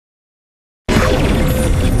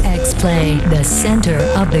X-Play, the center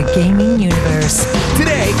of the gaming universe.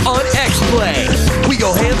 Today on X-Play, we go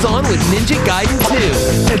hands-on with Ninja Gaiden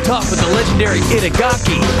 2 and talk with the legendary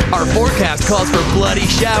Itagaki. Our forecast calls for bloody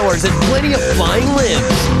showers and plenty of flying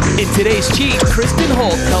limbs. In today's cheat, Kristin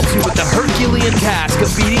Holt helps you with the Herculean task of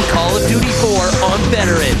beating Call of Duty 4 on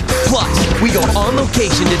Veteran. Plus, we go on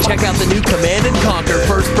location to check out the new Command & Conquer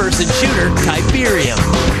first-person shooter, Tiberium.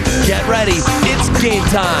 Get ready, it's game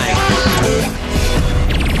time!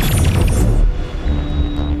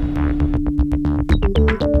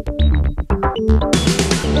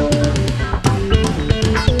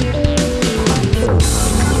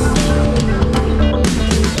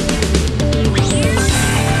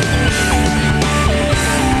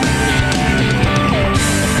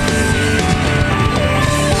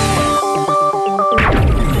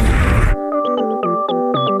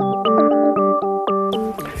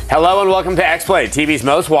 Hello and welcome to X-Play, TV's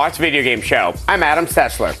most watched video game show. I'm Adam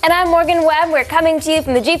Sessler. And I'm Morgan Webb. We're coming to you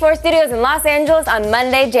from the G4 Studios in Los Angeles on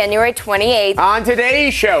Monday, January 28th. On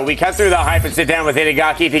today's show, we cut through the hype and sit down with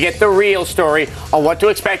Itagaki to get the real story on what to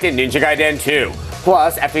expect in Ninja Gaiden 2.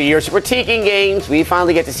 Plus, after years of critiquing games, we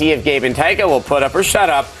finally get to see if Gabe and Taika will put up or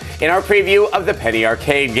shut up in our preview of the Penny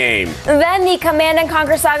Arcade game. Then the Command &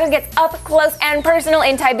 Conquer saga gets up close and personal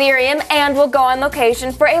in Tiberium, and we'll go on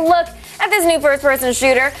location for a look at this new first-person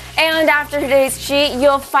shooter. And after today's cheat,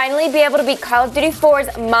 you'll finally be able to beat Call of Duty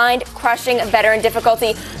 4's mind-crushing veteran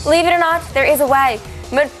difficulty. Believe it or not, there is a way.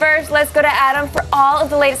 But first, let's go to Adam for all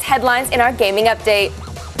of the latest headlines in our gaming update.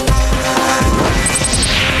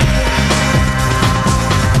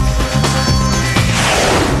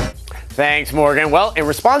 Thanks, Morgan. Well, in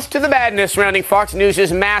response to the madness surrounding Fox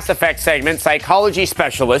News' Mass Effect segment, psychology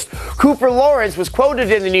specialist Cooper Lawrence was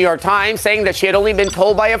quoted in the New York Times saying that she had only been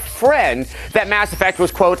told by a friend that Mass Effect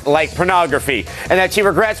was, quote, like pornography, and that she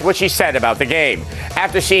regrets what she said about the game.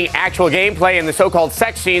 After seeing actual gameplay and the so-called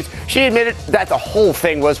sex scenes, she admitted that the whole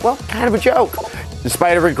thing was, well, kind of a joke.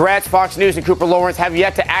 Despite her regrets, Fox News and Cooper Lawrence have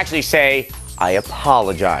yet to actually say, I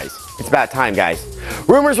apologize. It's about time, guys.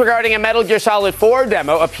 Rumors regarding a Metal Gear Solid 4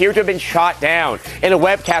 demo appear to have been shot down. In a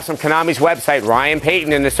webcast from Konami's website, Ryan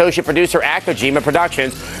Payton and associate producer at Kojima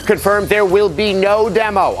Productions confirmed there will be no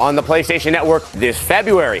demo on the PlayStation Network this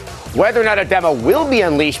February. Whether or not a demo will be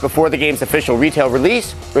unleashed before the game's official retail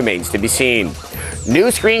release remains to be seen. New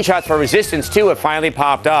screenshots for Resistance 2 have finally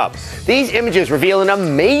popped up. These images reveal an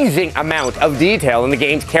amazing amount of detail in the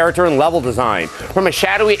game's character and level design. From a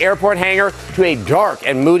shadowy airport hangar to a dark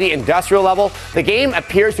and moody industrial level, the game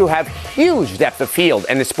appears to have huge depth of field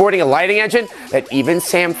and is sporting a lighting engine that even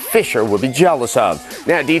Sam Fisher would be jealous of.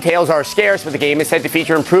 Now, details are scarce, but the game is said to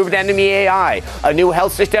feature improved enemy AI, a new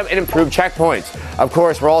health system, and improved checkpoints. Of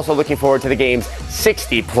course, we're also looking forward to the game's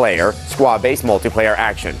 60-player squad-based multiplayer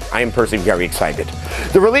action. I am personally very excited.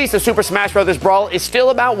 The release of Super Smash Bros. Brawl is still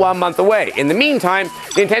about 1 month away. In the meantime,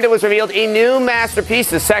 Nintendo has revealed a new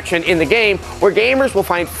Masterpieces section in the game where gamers will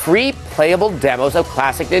find free playable demos of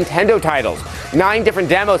classic Nintendo titles. 9 different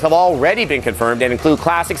demos have already been confirmed and include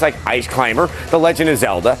classics like Ice Climber, The Legend of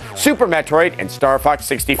Zelda, Super Metroid, and Star Fox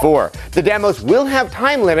 64. The demos will have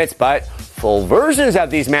time limits, but full versions of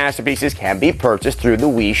these masterpieces can be purchased through the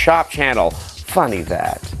Wii Shop channel. Funny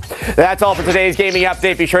that. That's all for today's gaming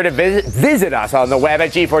update. Be sure to visit us on the web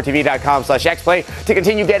at g4tv.com/xplay to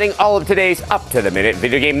continue getting all of today's up-to-the-minute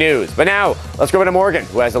video game news. But now, let's go over to Morgan,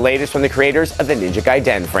 who has the latest from the creators of the Ninja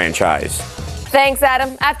Gaiden franchise. Thanks,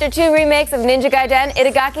 Adam. After 2 remakes of Ninja Gaiden,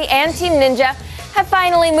 Itagaki and Team Ninja have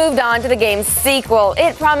finally moved on to the game's sequel.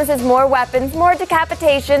 It promises more weapons, more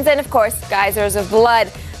decapitations, and of course, geysers of blood.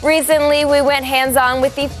 Recently, we went hands-on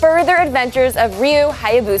with the further adventures of Ryu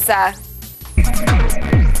Hayabusa.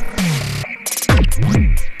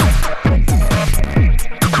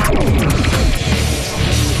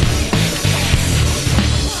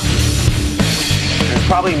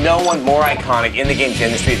 Probably no one more iconic in the games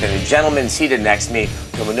industry than the gentleman seated next to me,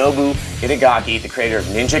 Tomonobu Itagaki, the creator of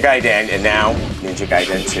Ninja Gaiden and now Ninja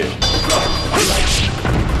Gaiden 2.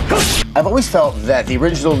 I've always felt that the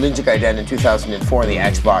original Ninja Gaiden in 2004 on the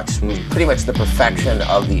Xbox was pretty much the perfection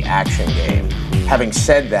of the action game. Having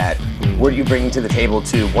said that, what are you bringing to the table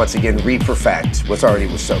to once again re-perfect what's already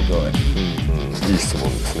was so good?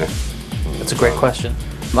 That's a great question.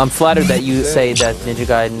 I'm flattered that you say that Ninja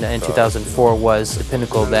Gaiden in 2004 was the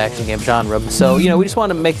pinnacle of the action game genre. So, you know, we just want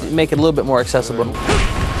to make it a little bit more accessible.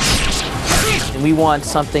 And we want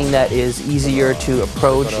something that is easier to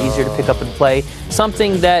approach, easier to pick up and play.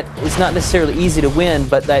 Something that is not necessarily easy to win,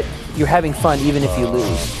 but that you're having fun even if you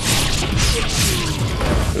lose.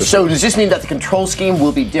 So does this mean that the control scheme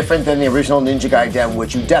will be different than the original Ninja Gaiden,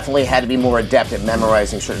 which you definitely had to be more adept at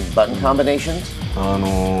memorizing certain button combinations?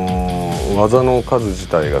 技の数自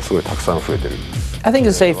体がすごいたくさん増えてる。I think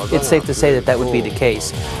it's safe to say that that would be the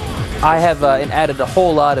case. I have added a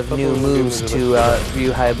whole lot of new moves to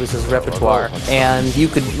Ryu Hayabusa's repertoire, and you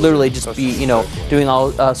could literally just be, doing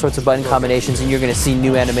all sorts of button combinations, and you're going to see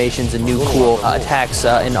new animations and new cool attacks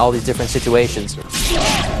in all these different situations.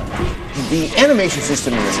 The animation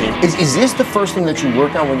system in this game, is this the first thing that you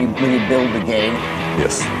work on when you build the game?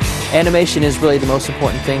 Yes. Animation is really the most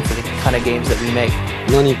important thing for the kind of games that we make.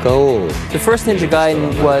 何かを The first Ninja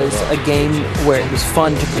Gaiden was a game where it was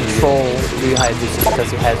fun to control Ryu Hayabusa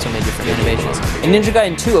because it had so many different animations. In Ninja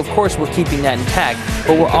Gaiden 2, of course, we're keeping that intact,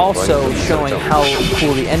 but we're also showing how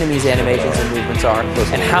cool the enemies' animations and movements are,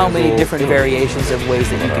 and how many different variations of ways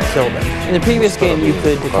that you can kill them. In the previous game, you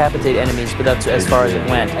could decapitate enemies, but that's as far as it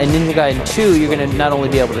went. In Ninja Gaiden 2, you're going to not only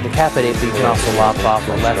be able to decapitate, but you can also lop off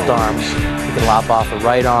a left arm, you can lop off a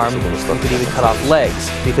right arm, you can even cut off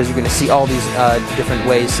legs, because you're going to see all these different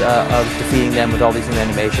ways of defeating them with all these new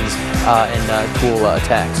animations and cool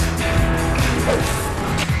attacks.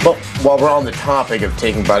 Well, while we're on the topic of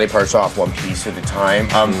taking body parts off one piece at a time,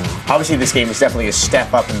 obviously this game is definitely a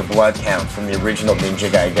step up in the blood count from the original Ninja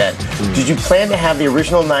Gaiden. Did you plan to have the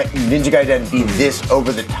original Ninja Gaiden be this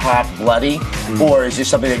over-the-top bloody, or is this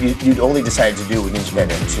something that you'd only decided to do with Ninja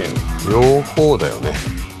Gaiden 2? 両方だよね。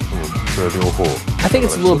それは両方。I think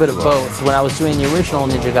it's a little bit of both. When I was doing the original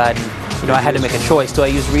Ninja Gaiden, I had to make a choice. Do I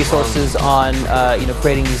use resources on,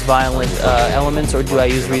 creating these violent elements, or do I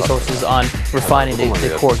use resources on refining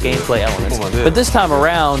the core gameplay elements? But this time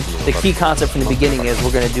around, the key concept from the beginning is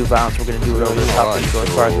we're going to do violence. We're going to do it over the top and go as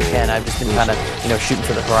far as we can. I've just been kind of, shooting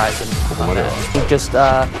for the horizon on that. Just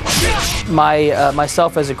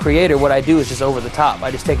myself as a creator, what I do is just over the top.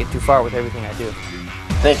 I just take it too far with everything I do.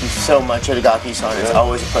 Thank you so much, Itagaki-san. It's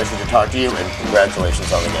always a pleasure to talk to you, and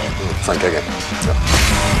congratulations on the game. Thank you again.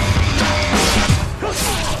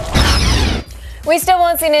 We still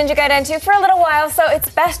won't see Ninja Gaiden 2 for a little while, so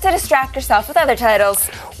it's best to distract yourself with other titles.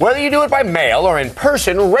 Whether you do it by mail or in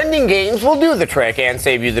person, renting games will do the trick and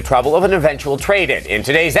save you the trouble of an eventual trade-in. In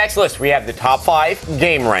today's X List, we have the top 5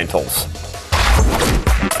 game rentals.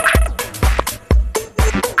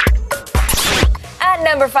 At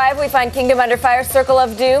number 5, we find Kingdom Under Fire Circle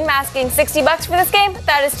of Doom. Asking $60 for this game?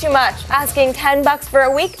 That is too much. Asking $10 for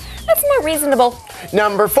a week? That's more reasonable.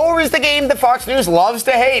 Number 4 is the game that Fox News loves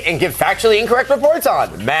to hate and give factually incorrect reports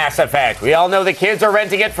on, Mass Effect. We all know the kids are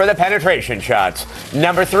renting it for the penetration shots.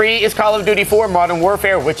 Number 3 is Call of Duty 4 Modern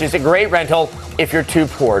Warfare, which is a great rental if you're too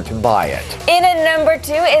poor to buy it. In at number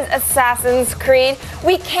 2 is Assassin's Creed.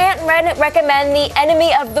 We can't recommend the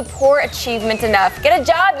Enemy of the Poor achievement enough. Get a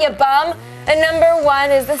job, you bum! And number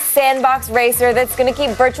 1 is the Sandbox Racer that's going to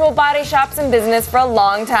keep virtual body shops in business for a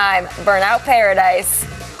long time, Burnout Paradise.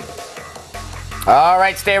 All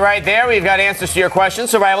right, stay right there. We've got answers to your questions,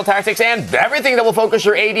 survival tactics, and everything that will focus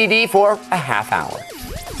your ADD for a half hour.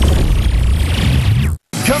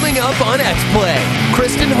 Coming up on X-Play,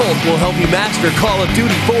 Kristin Holt will help you master Call of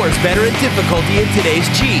Duty 4's veteran difficulty in today's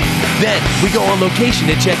cheat. Then we go on location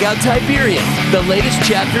to check out Tiberium, the latest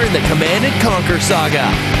chapter in the Command & Conquer saga.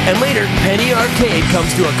 And later, Penny Arcade comes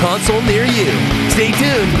to a console near you. Stay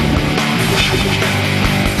tuned.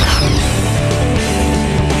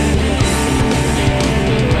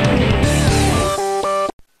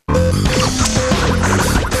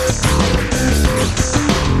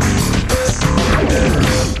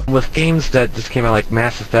 With games that just came out like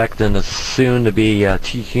Mass Effect and is soon to be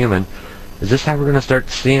T-Human, is this how we're going to start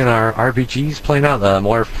seeing our RPGs playing out?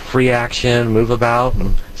 More free action, move about,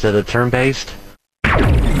 instead of turn-based?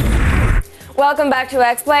 Welcome back to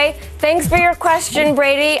X-Play. Thanks for your question,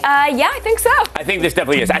 Brady. Yeah, I think so. I think this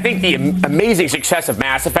definitely is. I think the amazing success of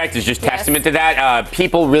Mass Effect is just testament to that.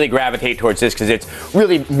 People really gravitate towards this because it's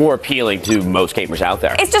really more appealing to most gamers out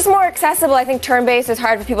there. It's just more accessible. I think turn-based is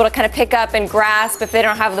hard for people to kind of pick up and grasp if they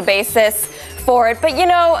don't have the basis for it. But,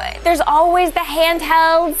 there's always the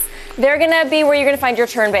handhelds. They're going to be where you're going to find your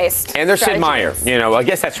turn-based. And there's Sid Meier. I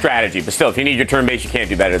guess that's strategy. But still, if you need your turn-based, you can't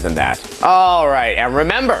do better than that. All right. And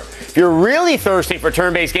remember, if you're really thirsty for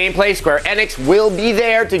turn-based gameplay, Square Enix will be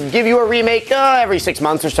there to give you a remake every 6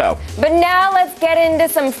 months or so. But now let's get into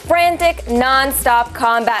some frantic, non-stop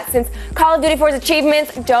combat. Since Call of Duty 4's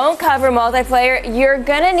achievements don't cover multiplayer, you're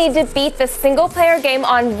going to need to beat the single-player game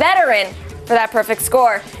on Veteran for that perfect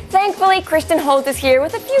score. Thankfully, Kristin Holt is here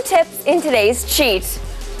with a few tips in today's cheat.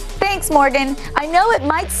 Thanks, Morgan. I know it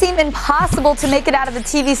might seem impossible to make it out of the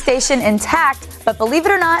TV station intact, but believe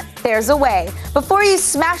it or not, there's a way. Before you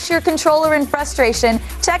smash your controller in frustration,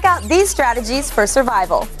 check out these strategies for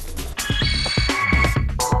survival.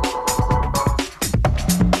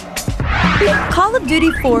 Call of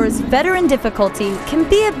Duty 4's veteran difficulty can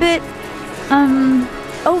be a bit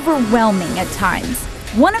overwhelming at times.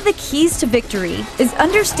 One of the keys to victory is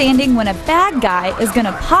understanding when a bad guy is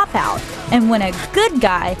gonna pop out and when a good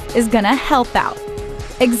guy is gonna help out.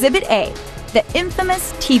 Exhibit A, the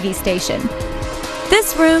infamous TV station.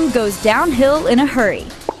 This room goes downhill in a hurry.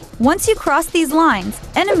 Once you cross these lines,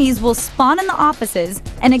 enemies will spawn in the offices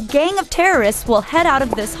and a gang of terrorists will head out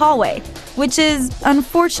of this hallway, which is,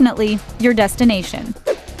 unfortunately, your destination.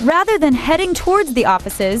 Rather than heading towards the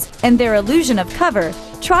offices and their illusion of cover,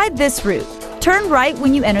 try this route. Turn right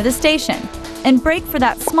when you enter the station and break for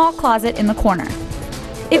that small closet in the corner.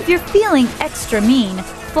 If you're feeling extra mean,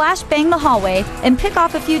 flashbang the hallway and pick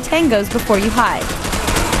off a few tangos before you hide.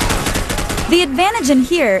 The advantage in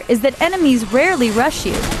here is that enemies rarely rush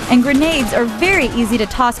you, and grenades are very easy to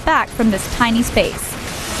toss back from this tiny space.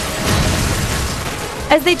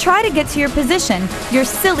 As they try to get to your position, your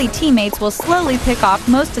silly teammates will slowly pick off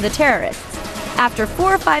most of the terrorists. After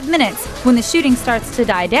 4 or 5 minutes, when the shooting starts to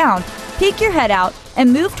die down, peek your head out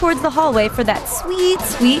and move towards the hallway for that sweet,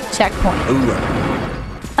 sweet checkpoint.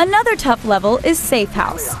 Another tough level is Safe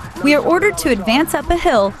House. We are ordered to advance up a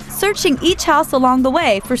hill, searching each house along the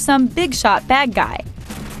way for some big shot bad guy.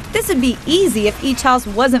 This would be easy if each house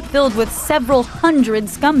wasn't filled with several hundred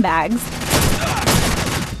scumbags.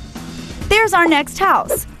 There's our next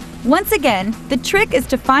house. Once again, the trick is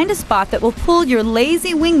to find a spot that will pull your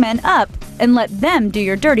lazy wingmen up and let them do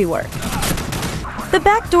your dirty work. The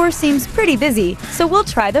back door seems pretty busy, so we'll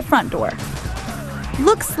try the front door.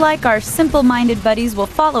 Looks like our simple-minded buddies will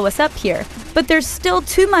follow us up here, but there's still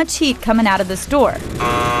too much heat coming out of this door.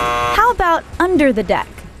 How about under the deck?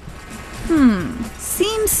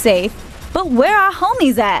 Seems safe, but where are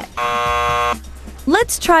homies at?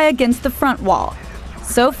 Let's try against the front wall.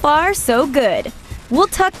 So far, so good. We'll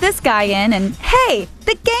tuck this guy in and, hey,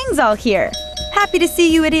 the gang's all here. Happy to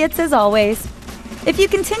see you idiots as always. If you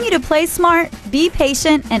continue to play smart, be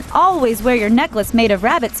patient, and always wear your necklace made of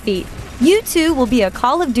rabbit's feet, you too will be a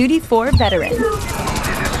Call of Duty 4 veteran.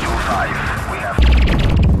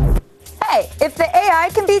 Hey, if the AI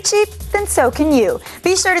can be cheap, then so can you.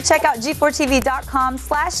 Be sure to check out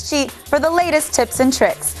g4tv.com/cheat for the latest tips and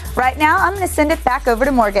tricks. Right now, I'm going to send it back over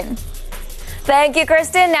to Morgan. Thank you,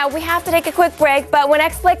 Kristin. Now we have to take a quick break, but when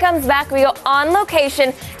X-Play comes back, we go on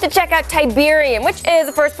location to check out Tiberium, which is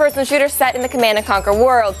a first-person shooter set in the Command & Conquer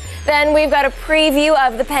world. Then we've got a preview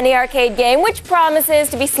of the Penny Arcade game, which promises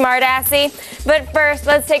to be smart-assy. But first,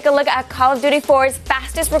 let's take a look at Call of Duty 4's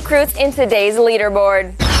fastest recruits in today's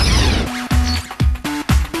leaderboard.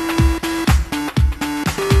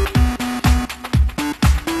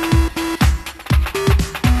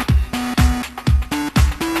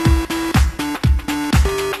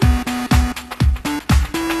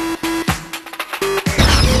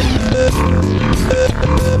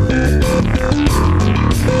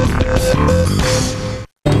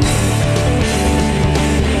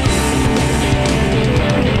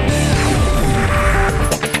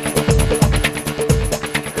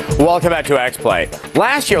 Welcome back to X-Play.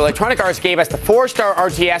 Last year, Electronic Arts gave us the 4-star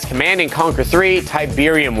RTS Command & Conquer 3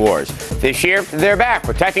 Tiberium Wars. This year, they're back,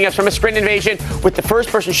 protecting us from a sprint invasion with the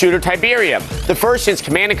first-person shooter Tiberium, the first since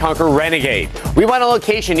Command & Conquer Renegade. We went on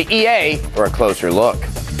location to EA for a closer look.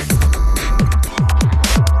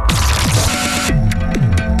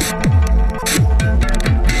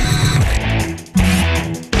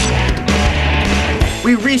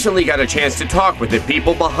 We recently got a chance to talk with the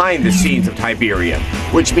people behind the scenes of Tiberium,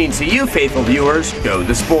 which means to you faithful viewers, go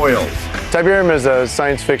the spoils. Tiberium is a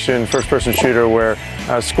science fiction first-person shooter where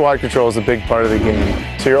squad control is a big part of the game.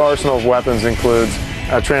 So your arsenal of weapons includes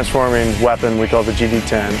a transforming weapon we call the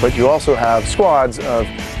GD-10, but you also have squads of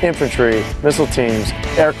infantry, missile teams,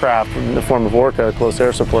 aircraft in the form of Orca, close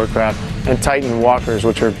air support craft, and Titan walkers,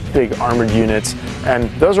 which are big armored units, and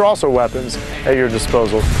those are also weapons at your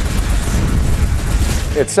disposal.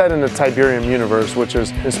 It's set in the Tiberium universe, which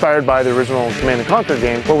is inspired by the original Command & Conquer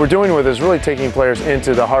game. What we're doing with it is really taking players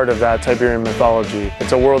into the heart of that Tiberium mythology.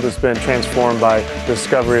 It's a world that's been transformed by the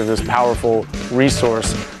discovery of this powerful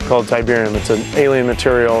resource called Tiberium. It's an alien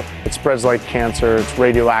material, it spreads like cancer, it's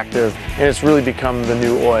radioactive, and it's really become the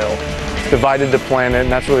new oil. It's divided the planet,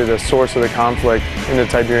 and that's really the source of the conflict in the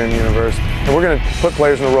Tiberium universe. And we're going to put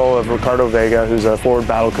players in the role of Ricardo Vega, who's a forward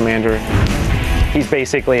battle commander. He's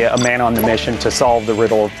basically a man on the mission to solve the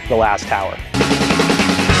riddle of the last tower.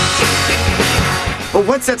 But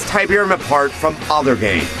what sets Tiberium apart from other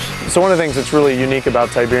games? So one of the things that's really unique about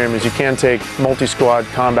Tiberium is you can take multi-squad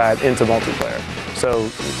combat into multiplayer.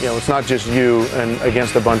 So, it's not just you and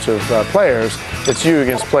against a bunch of players, it's you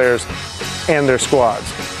against players and their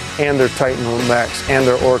squads. and their Titan mechs and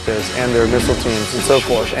their orcas and their missile teams and so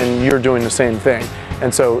forth, and you're doing the same thing.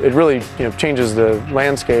 And so it really changes the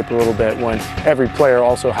landscape a little bit when every player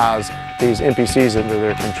also has these NPCs under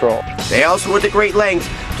their control. They also went to great lengths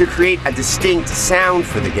to create a distinct sound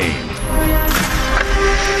for the game.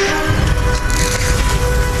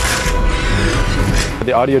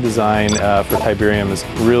 The audio design for Tiberium is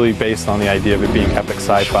really based on the idea of it being epic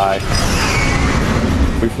sci-fi.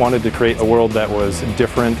 We've wanted to create a world that was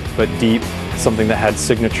different but deep, something that had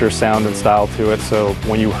signature sound and style to it, so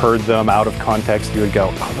when you heard them out of context you would go,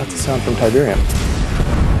 oh, that's a sound from Tiberium.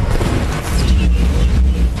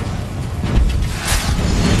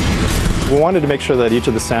 We wanted to make sure that each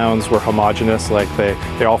of the sounds were homogeneous, like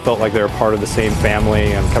they all felt like they were part of the same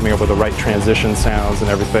family, and coming up with the right transition sounds and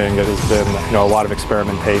everything. It has been a lot of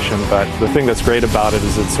experimentation, but the thing that's great about it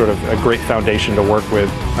is it's sort of a great foundation to work with.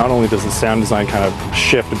 Not only does the sound design kind of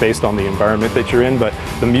shift based on the environment that you're in, but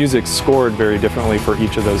the music's scored very differently for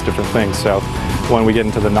each of those different things. So when we get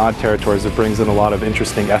into the Nod territories, it brings in a lot of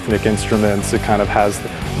interesting ethnic instruments. It kind of has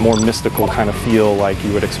more mystical kind of feel like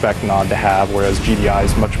you would expect Nod to have, whereas GDI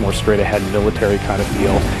is much more straight ahead military kind of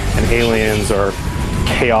feel, and aliens are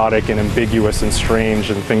chaotic and ambiguous and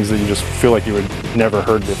strange and things that you just feel like you had never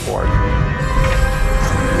heard before.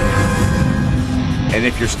 And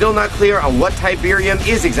if you're still not clear on what Tiberium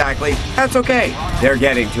is exactly, that's okay. They're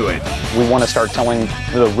getting to it. We want to start telling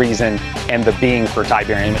the reason and the being for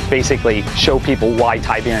Tiberium. Basically show people why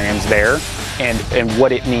Tiberium's there and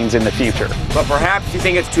what it means in the future. But perhaps you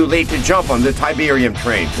think it's too late to jump on the Tiberium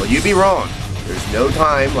train. Well, you'd be wrong. There's no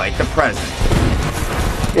time like the present.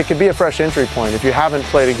 It could be a fresh entry point. If you haven't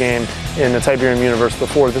played a game in the Tiberium universe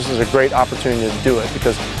before, this is a great opportunity to do it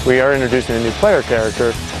because we are introducing a new player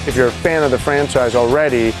character. If you're a fan of the franchise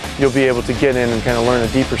already, you'll be able to get in and kind of learn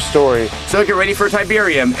a deeper story. So get ready for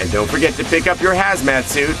Tiberium, and don't forget to pick up your hazmat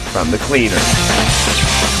suit from the cleaner.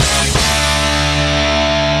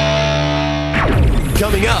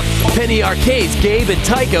 Coming up, Penny Arcade's Gabe and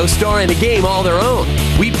Tycho star in a game all their own.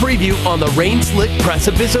 We preview On the Rain-Slick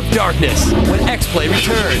Precipice of Darkness when X-Play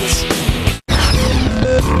returns.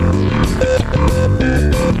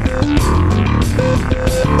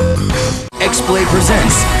 X-Play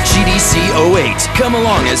presents GDC 08. Come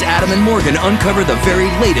along as Adam and Morgan uncover the very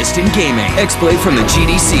latest in gaming. X-Play from the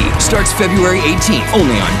GDC starts February 18th,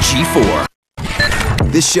 only on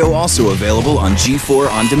G4. This show also available on G4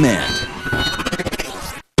 On Demand.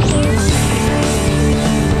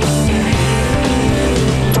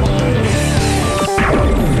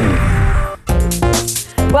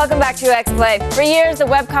 Welcome back to X-Play. For years, the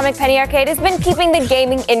webcomic Penny Arcade has been keeping the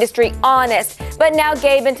gaming industry honest. But now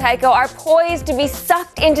Gabe and Tycho are poised to be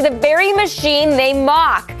sucked into the very machine they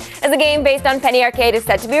mock, as a game based on Penny Arcade is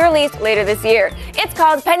set to be released later this year. It's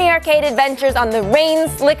called Penny Arcade Adventures on the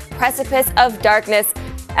Rain-Slick Precipice of Darkness,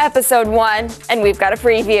 Episode 1, and we've got a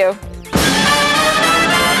preview.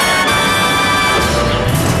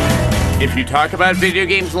 If you talk about video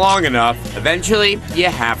games long enough, eventually you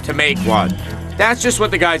have to make one. That's just what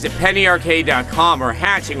the guys at pennyarcade.com are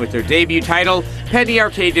hatching with their debut title, Penny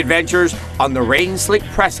Arcade Adventures on the Rain-Slick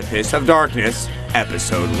Precipice of Darkness,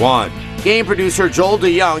 Episode 1. Game producer Joel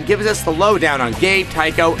DeYoung gives us the lowdown on Gabe,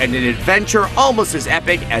 Tycho, and an adventure almost as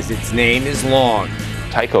epic as its name is long.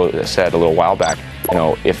 Tycho said a little while back,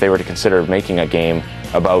 if they were to consider making a game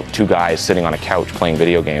about two guys sitting on a couch playing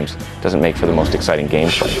video games, doesn't make for the most exciting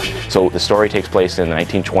gameplay. So the story takes place in the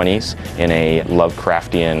 1920s in a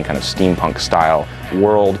Lovecraftian kind of steampunk style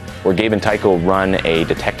world where Gabe and Tycho run a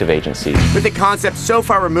detective agency. With the concept so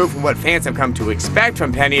far removed from what fans have come to expect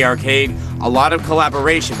from Penny Arcade, a lot of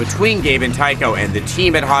collaboration between Gabe and Tycho and the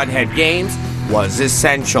team at Hothead Games was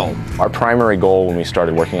essential. Our primary goal when we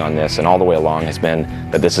started working on this and all the way along has been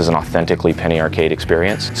that this is an authentically Penny Arcade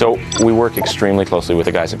experience. So we work extremely closely with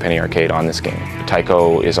the guys at Penny Arcade on this game.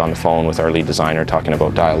 Tycho is on the phone with our lead designer talking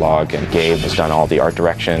about dialogue, and Gabe has done all the art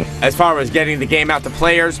direction. As far as getting the game out to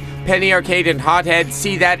players, Penny Arcade and Hothead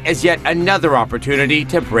see that as yet another opportunity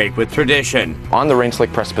to break with tradition. On the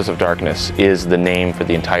Rain-Slick Precipice of Darkness is the name for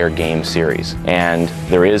the entire game series, and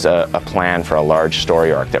there is a plan for a large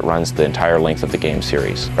story arc that runs the entire length of the game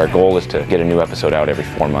series. Our goal is to get a new episode out every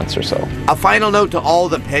 4 months or so. A final note to all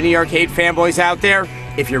the Penny Arcade fanboys out there,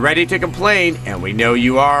 if you're ready to complain, and we know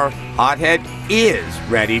you are, Hothead is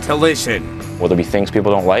ready to listen. Will there be things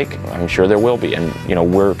people don't like? I'm sure there will be, and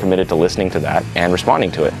we're committed to listening to that and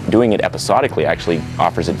responding to it. Doing it episodically actually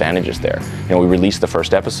offers advantages there. We release the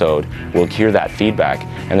first episode, we'll hear that feedback,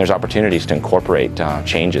 and there's opportunities to incorporate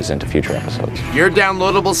changes into future episodes. Your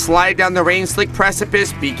downloadable slide down the Rain-Slick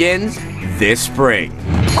Precipice begins this spring.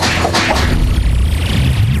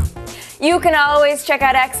 You can always check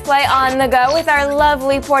out XPlay on the go with our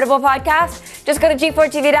lovely portable podcast. Just go to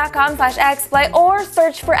g4tv.com/XPlay or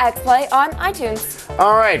search for XPlay on iTunes.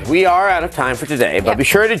 All right, we are out of time for today, but be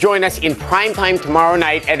sure to join us in primetime tomorrow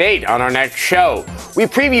night at 8 on our next show. We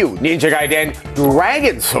preview Ninja Gaiden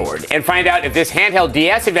Dragon Sword and find out if this handheld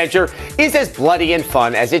DS adventure is as bloody and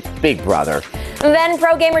fun as its big brother. Then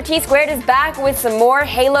Pro Gamer T-Squared is back with some more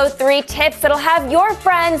Halo 3 tips that'll have your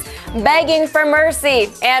friends begging for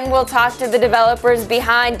mercy. And we'll talk to the developers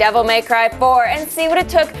behind Devil May Cry 4 and see what it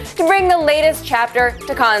took to bring the latest chapter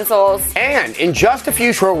to consoles. And in just a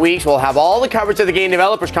few short weeks, we'll have all the coverage of the Game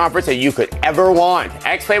Developers Conference that you could ever want.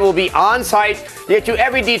 XPlay will be on site to get you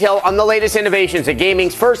every detail on the latest innovations at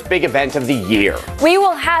gaming's first big event of the year. We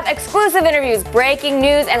will have exclusive interviews, breaking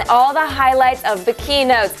news, and all the highlights of the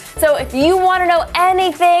keynotes. So if you want to know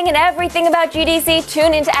anything and everything about GDC,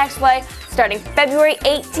 tune into XPlay starting February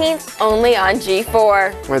 18th only on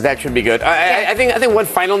G4. Well, that should be good. I think one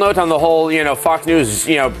final note on the whole, Fox News,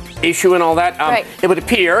 issue and all that. Right. It would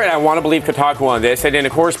appear, and I want to believe Kotaku on this, that in a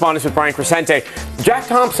correspondence with Brian Crescente, Jack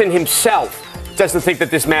Thompson himself doesn't think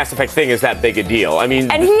that this Mass Effect thing is that big a deal. I mean,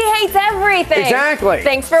 and he hates everything. Exactly.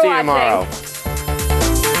 Thanks for See watching. you tomorrow.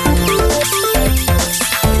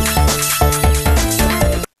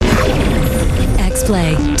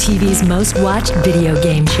 XPlay, TV's most watched video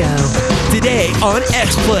game show. Today on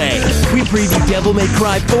XPlay, we preview Devil May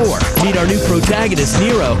Cry 4, meet our new protagonist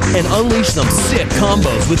Nero, and unleash some sick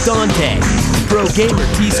combos with Dante. Pro Gamer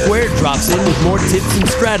T-Squared drops in with more tips and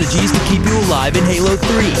strategies to keep you alive in Halo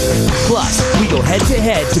 3. Plus, we go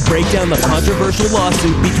head-to-head to break down the controversial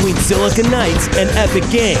lawsuit between Silicon Knights and Epic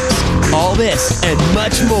Games. All this and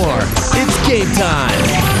much more. It's game time.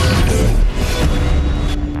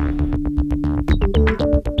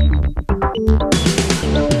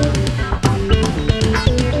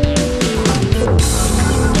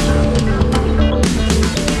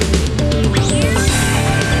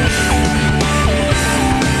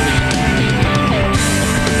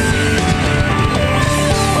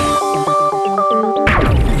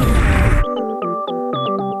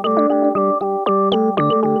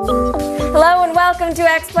 Welcome to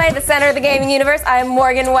XPlay, the center of the gaming universe. I'm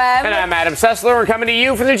Morgan Webb. And I'm Adam Sessler. We're coming to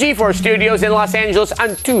you from the G4 studios in Los Angeles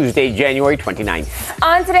on Tuesday, January 29th.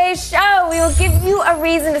 On today's show, we will give you a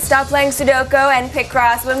reason to stop playing Sudoku and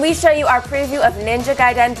Picross when we show you our preview of Ninja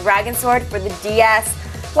Gaiden Dragon Sword for the DS.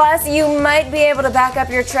 Plus, you might be able to back up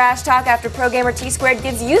your trash talk after Pro Gamer T-Squared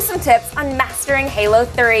gives you some tips on mastering Halo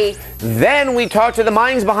 3. Then we talk to the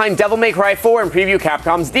minds behind Devil May Cry 4 and preview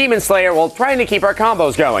Capcom's Demon Slayer while trying to keep our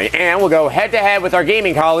combos going. And we'll go head-to-head with our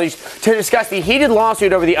gaming colleagues to discuss the heated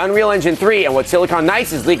lawsuit over the Unreal Engine 3 and what Silicon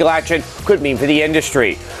Knights' legal action could mean for the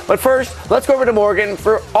industry. But first, let's go over to Morgan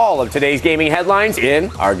for all of today's gaming headlines in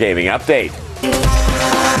our Gaming Update.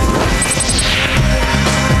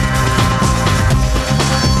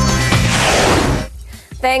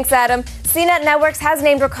 Thanks, Adam. CNET Networks has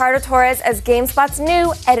named Ricardo Torres as GameSpot's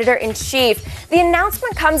new editor-in-chief. The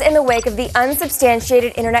announcement comes in the wake of the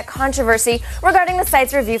unsubstantiated internet controversy regarding the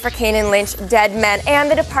site's review for Kane and Lynch Dead Men and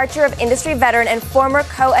the departure of industry veteran and former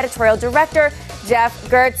co-editorial director Jeff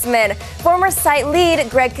Gertzman. Former site lead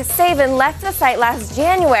Greg Kasavin left the site last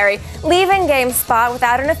January, leaving GameSpot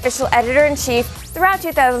without an official editor-in-chief throughout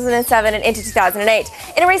 2007 and into 2008.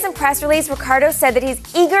 In a recent press release, Ricardo said that he's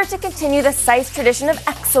eager to continue the site's tradition of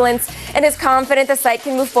excellence and is confident the site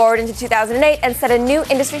can move forward into 2008 and set a new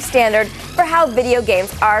industry standard for how video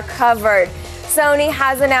games are covered. Sony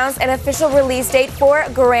has announced an official release date for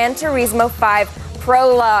Gran Turismo 5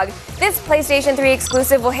 Prologue. This PlayStation 3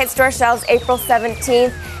 exclusive will hit store shelves April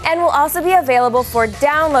 17th and will also be available for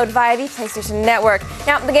download via the PlayStation Network.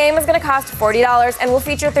 Now, the game is going to cost $40 and will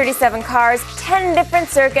feature 37 cars, 10 different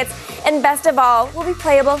circuits, and best of all, will be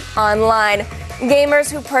playable online. Gamers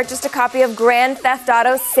who purchased a copy of Grand Theft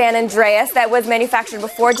Auto San Andreas that was manufactured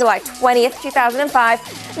before July 20th,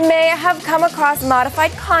 2005 may have come across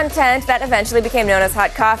modified content that eventually became known as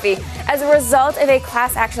hot coffee. As a result of a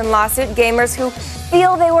class action lawsuit, gamers who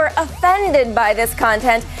feel they were offended by this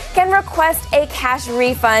content can request a cash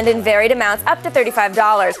refund in varied amounts up to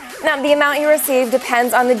 $35. Now, the amount you receive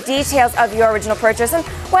depends on the details of your original purchase and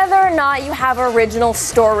whether or not you have an original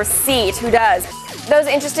store receipt. Who does? Those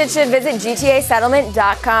interested should visit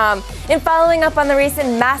GTAsettlement.com. In following up on the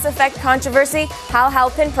recent Mass Effect controversy, Hal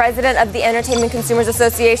Halpin, president of the Entertainment Consumers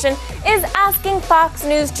Association, is asking Fox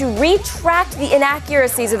News to retract the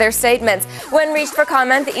inaccuracies of their statements. When reached for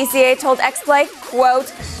comment, the ECA told XPlay,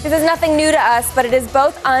 quote, "This is nothing new to us, but it is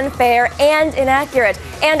both unfair and inaccurate.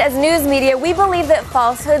 And as news media, we believe that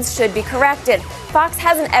falsehoods should be corrected. Fox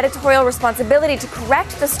has an editorial responsibility to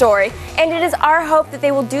correct the story, and it is our hope that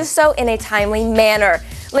they will do so in a timely manner."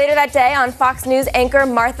 Later that day, on Fox News, anchor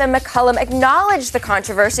Martha McCullum acknowledged the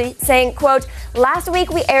controversy, saying, quote, "Last week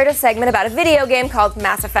we aired a segment about a video game called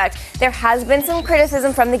Mass Effect. There has been some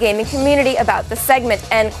criticism from the gaming community about the segment,"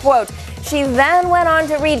 end quote. She then went on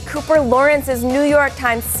to read Cooper Lawrence's New York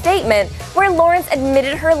Times statement, where Lawrence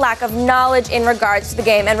admitted her lack of knowledge in regards to the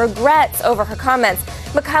game and regrets over her comments.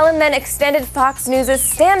 McCullum then extended Fox News'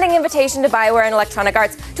 standing invitation to BioWare and Electronic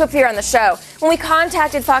Arts to appear on the show. When we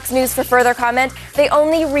contacted Fox News for further comment, they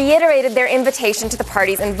only reiterated their invitation to the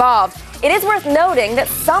parties involved. It is worth noting that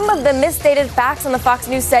some of the misstated facts on the Fox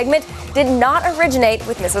News segment did not originate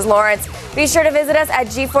with Mrs. Lawrence. Be sure to visit us at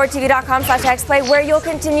g4tv.com/xplay, where you'll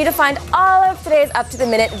continue to find all of today's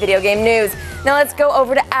up-to-the-minute video game news. Now let's go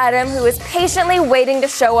over to Adam, who is patiently waiting to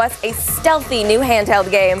show us a stealthy new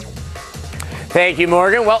handheld game. Thank you,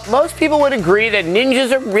 Morgan. Well, most people would agree that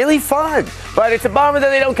ninjas are really fun, but it's a bummer that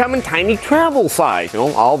they don't come in tiny travel size. You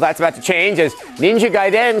know, all that's about to change as Ninja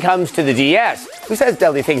Gaiden comes to the DS. Who says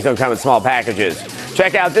deadly things don't come in small packages?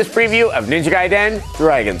 Check out this preview of Ninja Gaiden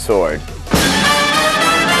Dragon Sword.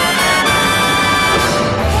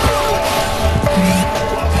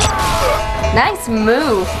 Nice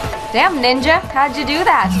move. Damn, Ninja, how'd you do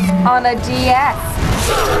that? On a DS.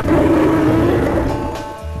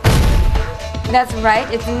 That's right,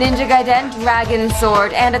 it's Ninja Gaiden Dragon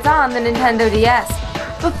Sword, and it's on the Nintendo DS.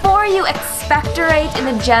 Before you expectorate in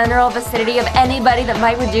the general vicinity of anybody that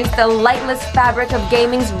might reduce the lightless fabric of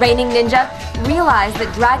gaming's reigning ninja, realize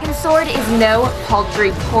that Dragon Sword is no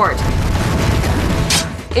paltry port.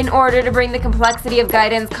 In order to bring the complexity of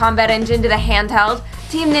Gaiden's combat engine to the handheld,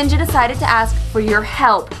 Team Ninja decided to ask for your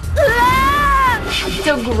help.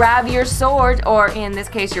 So grab your sword, or in this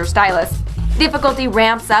case your stylus. Difficulty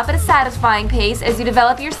ramps up at a satisfying pace as you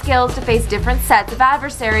develop your skills to face different sets of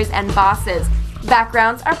adversaries and bosses.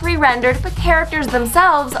 Backgrounds are pre-rendered, but characters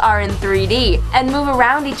themselves are in 3D and move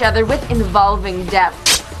around each other with involving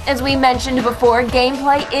depth. As we mentioned before,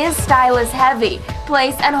 gameplay is stylus heavy.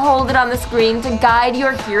 Place and hold it on the screen to guide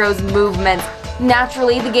your hero's movements.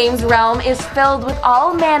 Naturally, the game's realm is filled with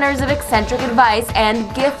all manners of eccentric advice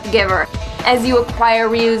and gift giver. As you acquire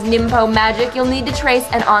Ryu's Nimpo magic, you'll need to trace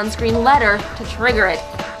an on-screen letter to trigger it.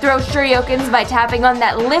 Throw shoryukens by tapping on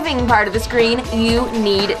that living part of the screen you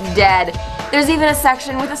need dead. There's even a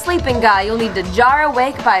section with a sleeping guy you'll need to jar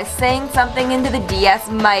awake by saying something into the DS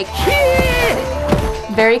mic.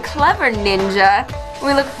 Very clever, Ninja.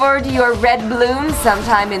 We look forward to your red bloom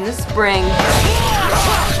sometime in the spring.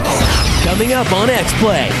 Coming up on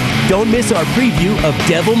XPlay, don't miss our preview of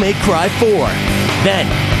Devil May Cry 4. Then,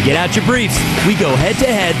 get out your briefs. We go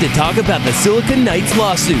head-to-head to talk about the Silicon Knights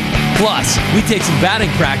lawsuit. Plus, we take some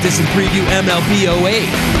batting practice and preview MLB 08.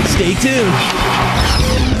 Stay tuned.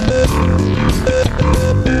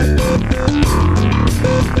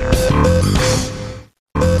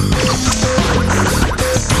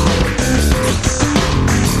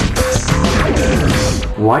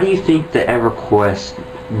 Why do you think the EverQuest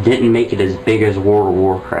didn't make it as big as World of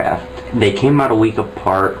Warcraft? They came out a week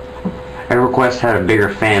apart. EverQuest had a bigger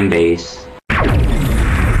fan base.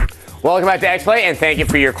 Welcome back to XPlay, and thank you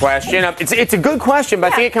for your question. It's a good question,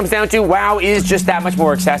 but I think it comes down to WoW is just that much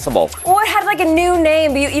more accessible. Well, it had like a new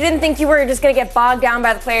name, but you didn't think you were just going to get bogged down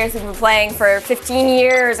by the players who've been playing for 15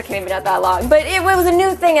 years. It can't even not that long. But it was a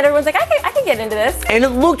new thing, and everyone's like, I can get into this. And it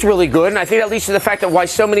looked really good, and I think that leads to the fact that why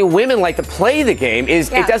so many women like to play the game is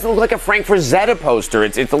it doesn't look like a Frank Frazetta poster.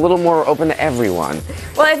 It's a little more open to everyone.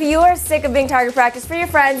 Well, if you are sick of being target practice for your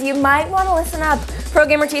friends, you might want to listen up. Pro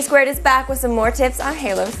Gamer T-Squared is back with some more tips on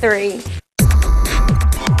Halo 3.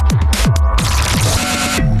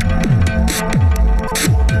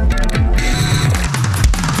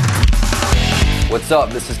 What's up?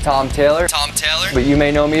 This is Tom Taylor. But you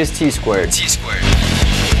may know me as T-Squared.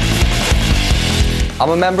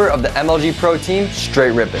 I'm a member of the MLG Pro team,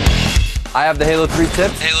 Straight Rippin'. I have the Halo 3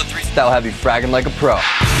 tips that will have you fragging like a pro.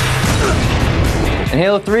 In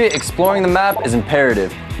Halo 3, exploring the map is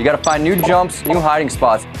imperative. You gotta find new jumps, new hiding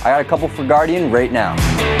spots. I got a couple for Guardian right now.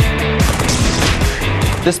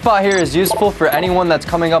 This spot here is useful for anyone that's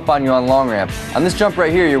coming up on you on long ramp. On this jump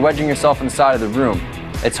right here, you're wedging yourself in the side of the room.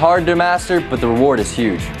 It's hard to master, but the reward is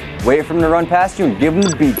huge. Wait for him to run past you and give him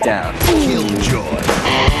the beat down. Killjoy.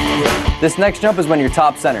 This next jump is when you're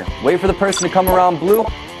top center. Wait for the person to come around blue,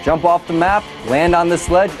 jump off the map, land on this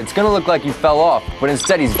ledge. It's gonna look like you fell off, but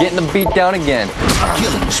instead he's getting the beat down again.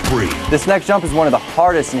 Killing spree. This next jump is one of the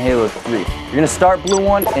hardest in Halo 3. You're gonna start blue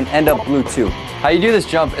 1 and end up blue 2. How you do this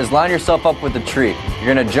jump is line yourself up with the tree.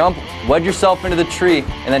 You're gonna jump, wedge yourself into the tree,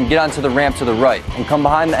 and then get onto the ramp to the right and come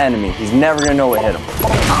behind the enemy. He's never gonna know what hit him.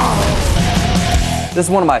 This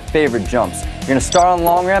is one of my favorite jumps. You're gonna start on the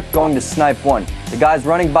long ramp going to snipe 1. The guy's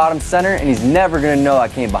running bottom center and he's never gonna know I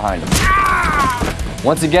came behind him.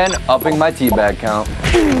 Once again, upping my teabag count.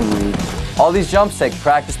 All these jumps take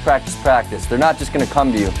practice, practice, practice. They're not just gonna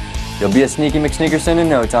come to you. You'll be a sneaky McSneakerson in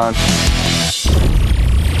no time.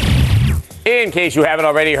 In case you haven't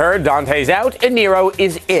already heard, Dante's out and Nero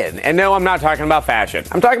is in. And no, I'm not talking about fashion.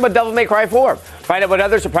 I'm talking about Devil May Cry 4. Find out what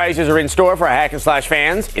other surprises are in store for our Hack and Slash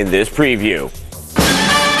fans in this preview.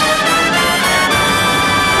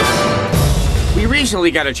 We recently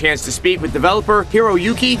got a chance to speak with developer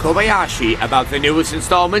Hiroyuki Kobayashi about the newest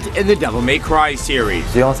installment in the Devil May Cry series.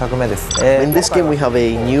 In this game we have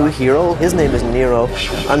a new hero. His name is Nero,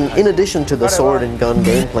 and in addition to the sword and gun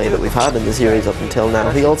gameplay that we've had in the series up until now,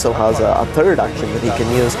 he also has a third action that he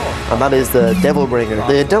can use, and that is the Devil Bringer.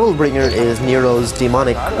 The Devil Bringer is Nero's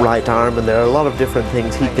demonic right arm, and there are a lot of different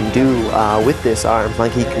things he can do with this arm.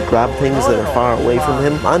 Like he can grab things that are far away from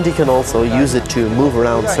him, and he can also use it to move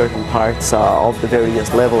around certain parts of the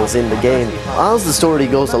various levels in the game. As the story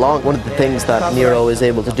goes along, one of the things that Nero is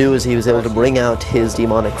able to do is he was able to bring out his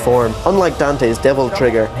demonic form. Unlike Dante's Devil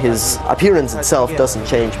Trigger, his appearance itself doesn't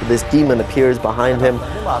change, but this demon appears behind him,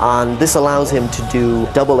 and this allows him to do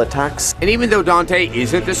double attacks. And even though Dante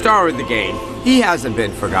isn't the star of the game, he hasn't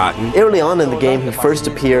been forgotten. Early on in the game, he first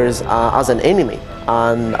appears as an enemy,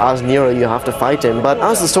 and as Nero you have to fight him, but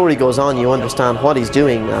as the story goes on you understand what he's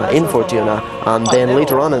doing in Fortuna, and then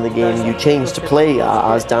later on in the game you change to play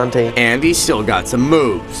as Dante. And he's still got some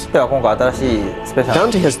moves.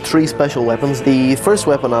 Dante has 3 special weapons. The first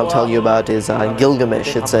weapon I'll tell you about is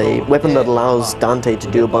Gilgamesh. It's a weapon that allows Dante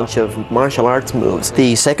to do a bunch of martial arts moves.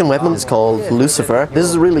 The second weapon is called Lucifer. This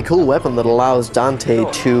is a really cool weapon that allows Dante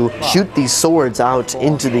to shoot these swords out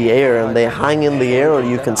into the air, and they hang in the air, or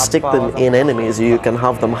you can stick them in enemies. You can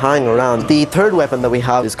have them hang around. The third weapon that we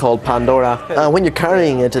have is called Pandora. When you're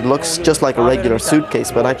carrying it, it looks just like a regular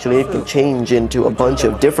suitcase, but actually it can change into a bunch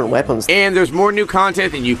of different weapons. And there's more new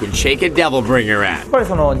content than you can shake a Devil Bringer at.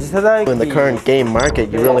 In the current game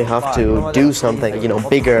market, you really have to do something,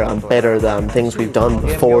 bigger and better than things we've done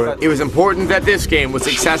before. It was important that this game was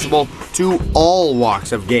accessible to all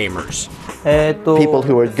walks of gamers. People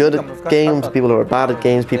who are good at games, people who are bad at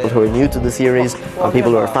games, people who are new to the series, and people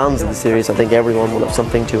who are fans of the series. I think everyone will have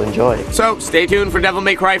something to enjoy. So stay tuned for Devil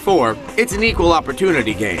May Cry 4. It's an equal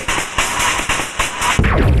opportunity game.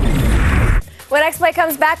 When XPlay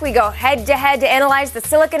comes back, we go head-to-head to analyze the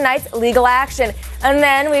Silicon Knights legal action. And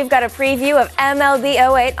then we've got a preview of MLB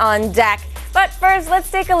 08 on deck. But first, let's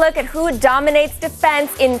take a look at who dominates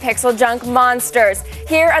defense in Pixel Junk Monsters.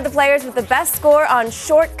 Here are the players with the best score on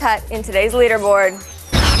Shortcut in today's leaderboard.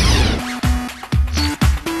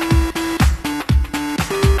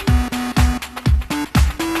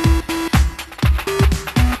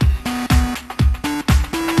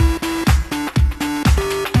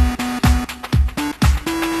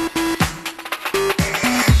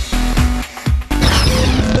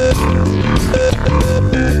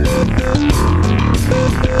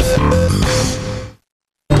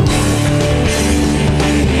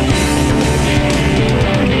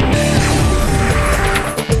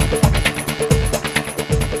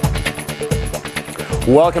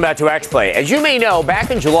 Welcome back to XPlay. As you may know,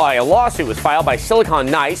 back in July, a lawsuit was filed by Silicon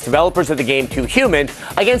Knights, developers of the game 2 Human,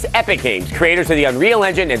 against Epic Games, creators of the Unreal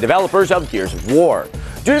Engine and developers of Gears of War.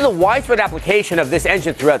 Due to the widespread application of this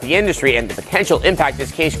engine throughout the industry and the potential impact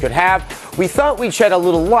this case could have, we thought we'd shed a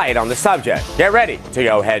little light on the subject. Get ready to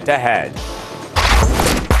go head-to-head.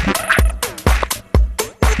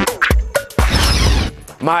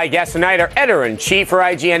 My guests tonight are editor-in-chief for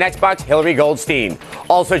IGN Xbox, Hillary Goldstein.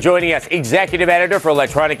 Also joining us, executive editor for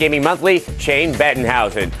Electronic Gaming Monthly, Shane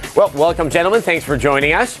Bettenhausen. Well, welcome, gentlemen. Thanks for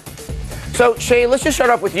joining us. So, Shane, let's just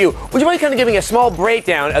start off with you. Would you mind kind of giving a small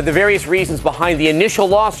breakdown of the various reasons behind the initial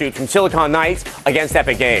lawsuit from Silicon Knights against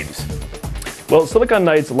Epic Games? Well, Silicon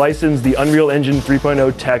Knights licensed the Unreal Engine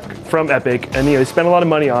 3.0 tech from Epic, and they spent a lot of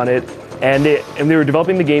money on it. And they were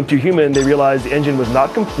developing the game 2 Human. They realized the engine was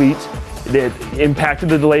not complete. It impacted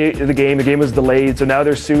the delay of the game. The game was delayed, so now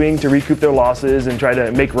they're suing to recoup their losses and try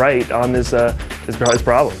to make right on this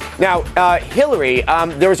problem. Now, Hillary,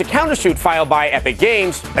 there was a countersuit filed by Epic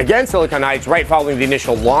Games against Silicon Knights right following the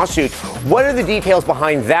initial lawsuit. What are the details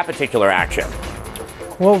behind that particular action?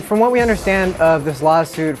 Well, from what we understand of this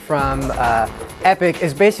lawsuit from Epic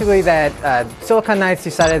is basically that Silicon Knights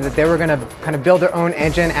decided that they were going to kind of build their own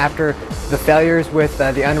engine after the failures with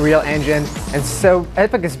the Unreal Engine. And so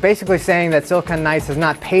Epic is basically saying that Silicon Knights has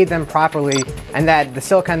not paid them properly and that the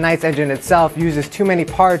Silicon Knights engine itself uses too many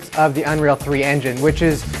parts of the Unreal 3 engine, which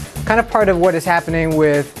is kind of part of what is happening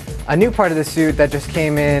with a new part of the suit that just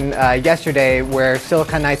came in yesterday, where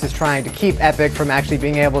Silicon Knights is trying to keep Epic from actually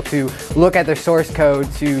being able to look at their source code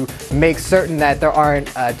to make certain that there aren't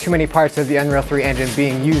too many parts of the Unreal 3 engine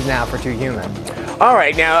being used now for Too Human. All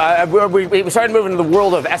right, now we started moving to the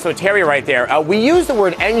world of esoteria right there. We use the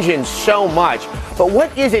word engine so much, but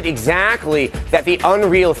what is it exactly that the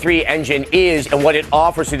Unreal 3 engine is and what it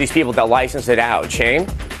offers to these people that license it out? Shane?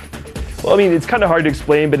 Well, I mean, it's kind of hard to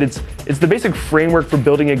explain, but it's the basic framework for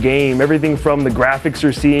building a game. Everything from the graphics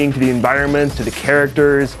you're seeing to the environments to the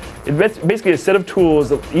characters. It's basically a set of tools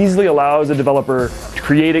that easily allows a developer to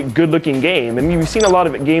create a good-looking game. I mean, we've seen a lot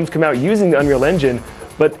of games come out using the Unreal Engine,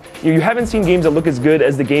 but you haven't seen games that look as good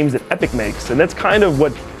as the games that Epic makes. And that's kind of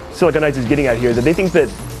what Silicon Knights is getting at here, that they think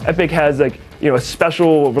that Epic has a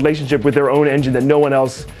special relationship with their own engine that no one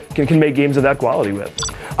else can make games of that quality with.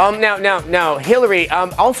 Now, Hillary,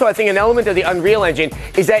 also I think an element of the Unreal Engine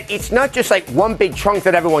is that it's not just like one big chunk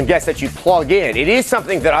that everyone gets that you plug in. It is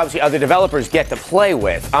something that obviously other developers get to play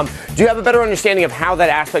with. Do you have a better understanding of how that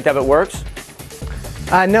aspect of it works?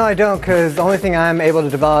 No, I don't, because the only thing I'm able to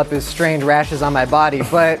develop is strained rashes on my body.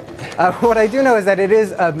 But what I do know is that it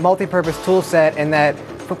is a multi-purpose tool set, and that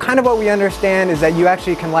kind of what we understand is that you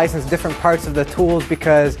actually can license different parts of the tools,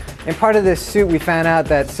 because in part of this suit we found out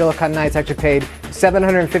that Silicon Knights actually paid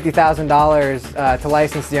 $750,000 to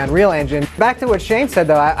license the Unreal Engine. Back to what Shane said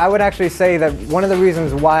though, I would actually say that one of the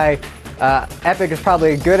reasons why Epic is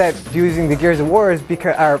probably good at using the Gears of War is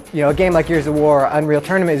because, a game like Gears of War or Unreal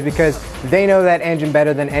Tournament is because they know that engine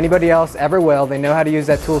better than anybody else ever will. They know how to use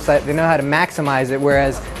that tool set, they know how to maximize it,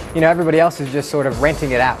 whereas everybody else is just sort of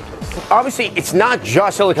renting it out. Obviously, it's not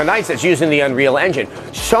just Silicon Knights that's using the Unreal Engine.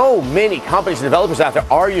 So many companies and developers out there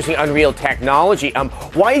are using Unreal technology.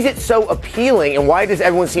 Why is it so appealing, and why does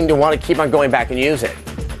everyone seem to want to keep on going back and use it?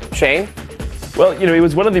 Shane? Well, it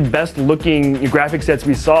was one of the best looking graphic sets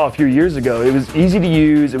we saw a few years ago. It was easy to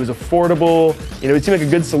use, it was affordable, it seemed like a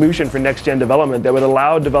good solution for next-gen development that would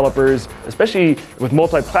allow developers, especially with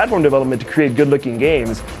multi-platform development, to create good-looking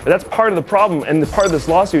games. But that's part of the problem, and the part of this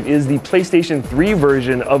lawsuit is the PlayStation 3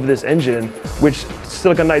 version of this engine, which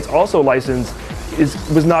Silicon Knights also licensed,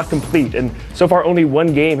 was not complete. And so far only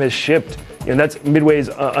one game has shipped, and that's Midway's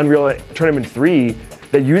Unreal Tournament 3,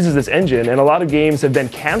 that uses this engine, and a lot of games have been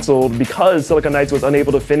canceled because Silicon Knights was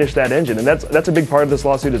unable to finish that engine, and that's a big part of this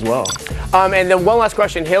lawsuit as well. And then one last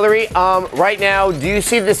question, Hillary. Right now, do you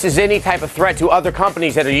see this as any type of threat to other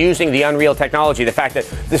companies that are using the Unreal technology, the fact that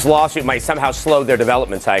this lawsuit might somehow slow their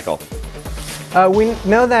development cycle? We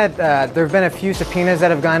know that there have been a few subpoenas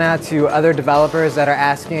that have gone out to other developers that are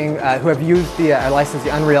asking, who have used the licensed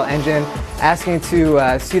the Unreal Engine, asking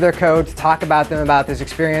to see their code, to talk about them about this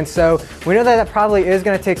experience. So we know that probably is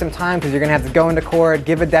going to take some time, because you're going to have to go into court,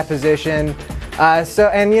 give a deposition.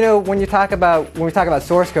 When we talk about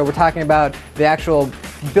source code, we're talking about the actual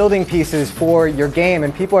building pieces for your game,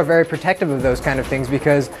 and people are very protective of those kind of things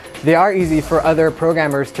because they are easy for other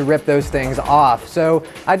programmers to rip those things off. So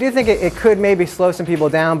I do think it could maybe slow some people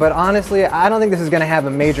down, but honestly, I don't think this is going to have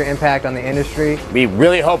a major impact on the industry. We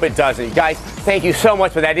really hope it doesn't. Guys, thank you so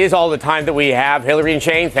much, but that is all the time that we have. Hillary and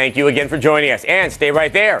Shane, thank you again for joining us, and stay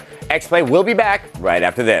right there. X-Play will be back right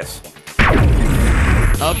after this.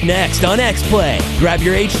 Up next on X-Play, grab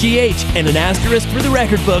your HGH and an asterisk for the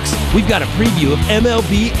record books. We've got a preview of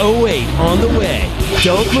MLB 08 on the way.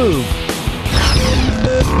 Don't move.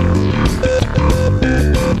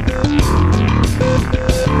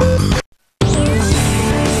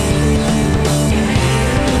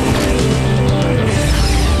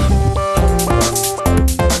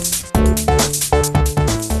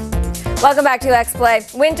 Welcome back to X-Play.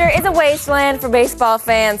 Winter is a wasteland for baseball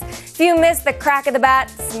fans. If you miss the crack of the bat,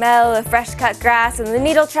 smell of fresh cut grass, and the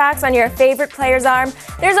needle tracks on your favorite player's arm,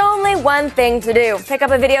 there's only one thing to do. Pick up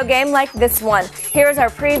a video game like this one. Here's our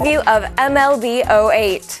preview of MLB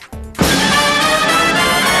 08.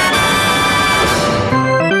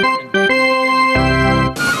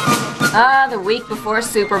 The week before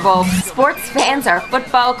Super Bowl. Sports fans are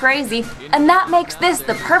football crazy, and that makes this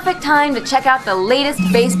the perfect time to check out the latest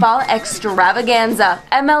baseball extravaganza,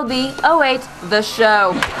 MLB 08, The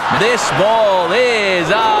Show. This ball is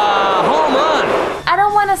a home run. I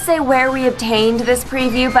don't want want to say where we obtained this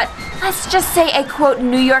preview, but let's just say a quote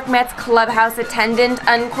New York Mets clubhouse attendant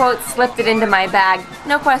unquote slipped it into my bag.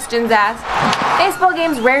 No questions asked. Baseball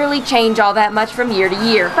games rarely change all that much from year to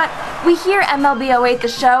year, but we hear MLB 08 The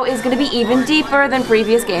Show is going to be even deeper than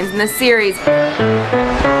previous games in this series. You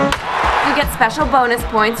get special bonus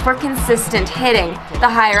points for consistent hitting. The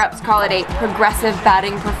higher-ups call it a progressive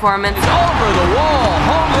batting performance. Over the wall,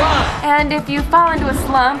 home run! And if you fall into a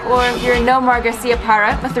slump, or if you're Nomar Garcia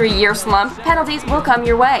Parra, a 3-year slump, penalties will come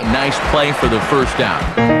your way. Nice play for the first down.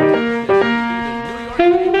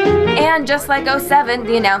 And just like 07,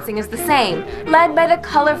 the announcing is the same, led by the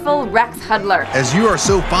colorful Rex Hudler. As you are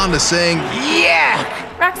so fond of saying, yeah!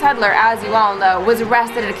 Rex Hudler, as you all know, was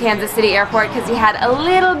arrested at a Kansas City airport because he had a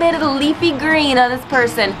little bit of the leafy green on his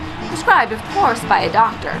person, prescribed, of course, by a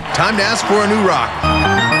doctor. Time to ask for a new rock.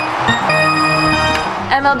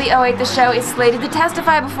 MLB 08 The Show is slated to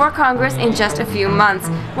testify before Congress in just a few months.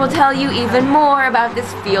 We'll tell you even more about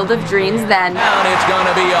this field of dreams then. And it's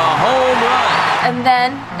gonna be a home run. And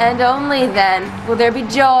then, and only then, will there be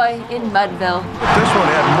joy in Mudville. This one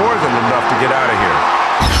had more than enough to get out of here.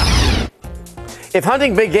 If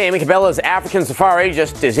hunting big game in Cabela's African safari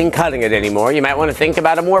just isn't cutting it anymore, you might want to think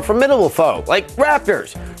about a more formidable foe, like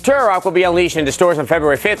raptors. Turok will be unleashed into stores on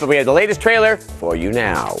February 5th, but we have the latest trailer for you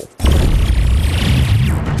now.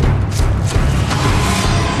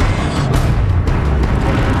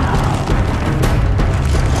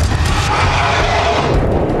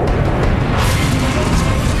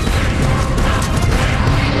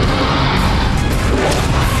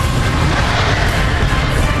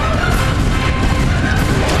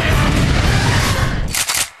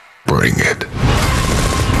 Bring it.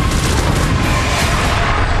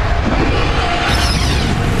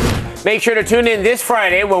 Make sure to tune in this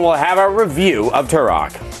Friday when we'll have our review of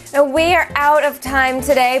Turok. Now, we are out of time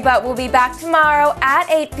today, but we'll be back tomorrow at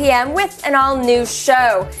 8 p.m. with an all-new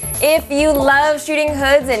show. If you love shooting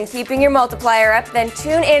hoods and keeping your multiplier up, then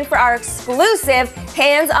tune in for our exclusive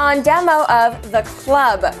hands-on demo of The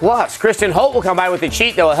Club. Plus, Kristin Holt will come by with a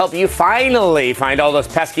cheat that will help you finally find all those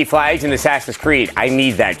pesky flags in Assassin's Creed. I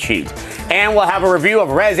need that cheat. And we'll have a review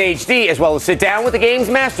of Res HD, as well as sit down with the game's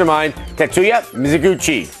mastermind, Tetsuya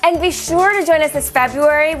Mizuguchi. And be sure to join us this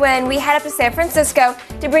February when we head up to San Francisco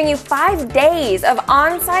to bring you 5 days of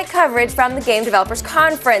on-site coverage from the Game Developers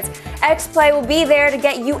Conference. X-Play will be there to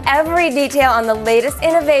get you every detail on the latest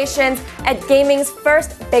innovations at gaming's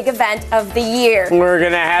first big event of the year. We're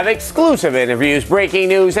going to have exclusive interviews, breaking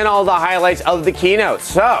news, and all the highlights of the keynote.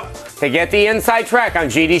 So, to get the inside track on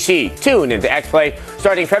GDC, tune into X-Play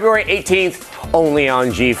starting February 18th, only on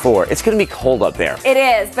G4. It's going to be cold up there. It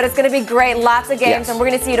is, but it's going to be great. Lots of games, Yes. and we're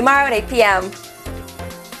going to see you tomorrow at 8 p.m.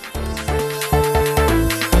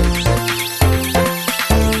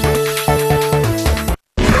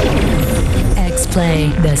 X-Play,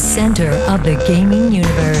 the center of the gaming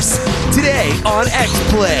universe. Today on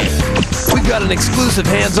X-Play, we've got an exclusive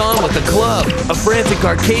hands-on with The Club, a frantic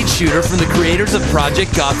arcade shooter from the creators of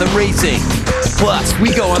Project Gotham Racing. Plus,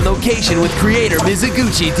 we go on location with creator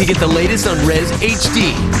Mizuguchi to get the latest on Res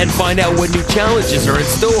HD and find out what new challenges are in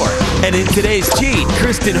store. And in today's cheat,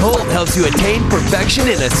 Kristin Holt helps you attain perfection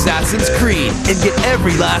in Assassin's Creed and get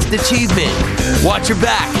every last achievement. Watch your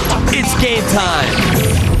back. It's game time.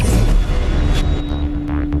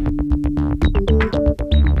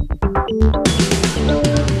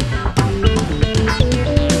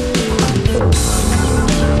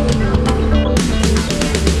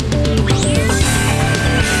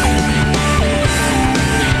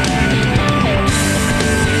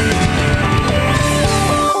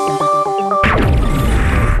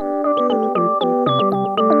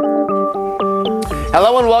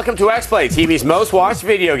 Hello and welcome to X-Play, TV's most watched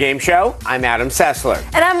video game show. I'm Adam Sessler.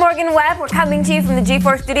 And I'm Morgan Webb. We're coming to you from the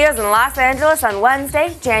G4 studios in Los Angeles on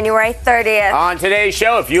Wednesday, January 30th. On today's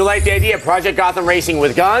show, if you like the idea of Project Gotham Racing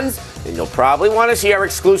with guns, then you'll probably want to see our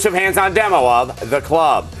exclusive hands-on demo of The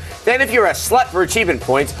Club. Then if you're a slut for achievement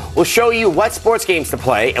points, we'll show you what sports games to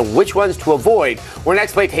play and which ones to avoid when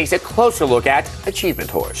X-Play takes a closer look at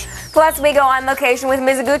achievement tours. Plus, we go on location with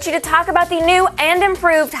Mizuguchi to talk about the new and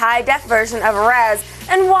improved high-def version of Res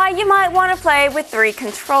and why you might want to play with 3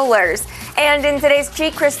 controllers. And in today's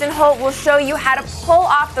cheat, Kristin Holt will show you how to pull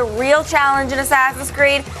off the real challenge in Assassin's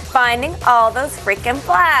Creed, finding all those freaking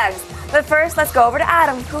flags. But first, let's go over to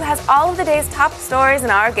Adam, who has all of the day's top stories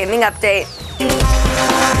in our gaming update.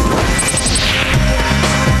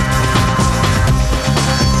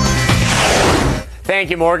 Thank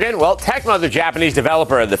you, Morgan. Well, Tecmo, the Japanese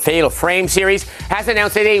developer of the Fatal Frame series, has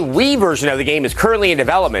announced that a Wii version of the game is currently in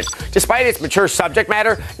development. Despite its mature subject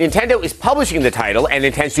matter, Nintendo is publishing the title and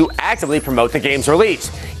intends to actively promote the game's release.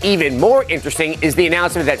 Even more interesting is the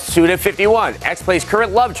announcement that Suda51, X-Play's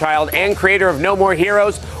current love child and creator of No More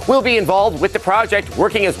Heroes, will be involved with the project,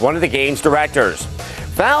 working as one of the game's directors.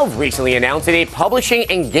 Valve recently announced that a publishing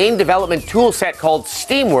and game development toolset called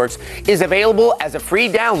Steamworks is available as a free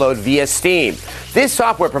download via Steam. This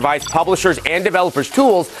software provides publishers and developers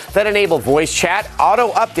tools that enable voice chat,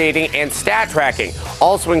 auto-updating, and stat tracking.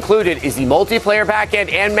 Also included is the multiplayer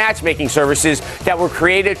backend and matchmaking services that were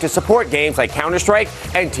created to support games like Counter-Strike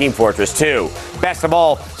and Team Fortress 2. Best of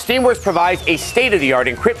all, Steamworks provides a state-of-the-art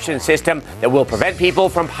encryption system that will prevent people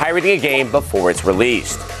from pirating a game before it's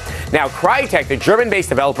released. Now, Crytek, the German-based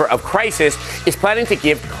developer of Crysis, is planning to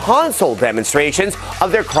give console demonstrations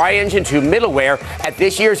of their CryEngine 2 middleware at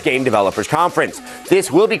this year's Game Developers Conference.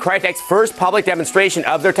 This will be Crytek's first public demonstration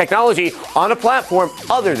of their technology on a platform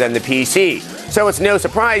other than the PC. So it's no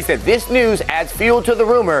surprise that this news adds fuel to the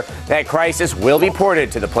rumor that Crysis will be ported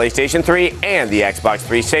to the PlayStation 3 and the Xbox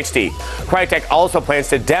 360. Crytek also plans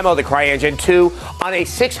to demo the CryEngine 2 on a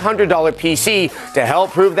 $600 PC to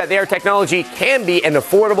help prove that their technology can be an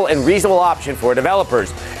affordable and reasonable option for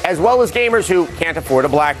developers, as well as gamers who can't afford a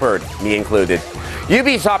Blackbird, me included.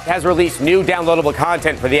 Ubisoft has released new downloadable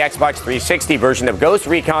content for the Xbox 360 version of Ghost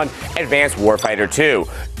Recon Advanced Warfighter 2.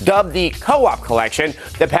 Dubbed the Co-op Collection,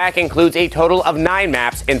 the pack includes a total of 9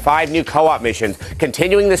 maps and 5 new co-op missions,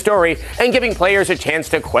 continuing the story and giving players a chance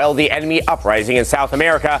to quell the enemy uprising in South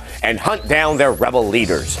America and hunt down their rebel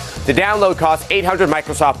leaders. The download costs 800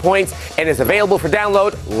 Microsoft points and is available for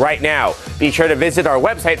download right now. Be sure to visit our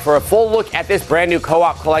website for a full look at this brand new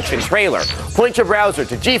Co-op Collection trailer. Point your browser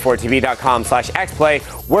to g4tv.com/xplay,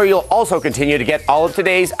 where you'll also continue to get all of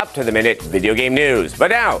today's up-to-the-minute video game news.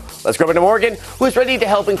 But now, let's go over to Morgan, who's ready to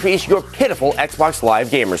help increase your pitiful Xbox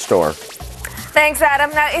Live Gamer Store. Thanks,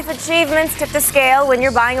 Adam. Now, if achievements tip the scale when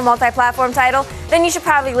you're buying a multi-platform title, then you should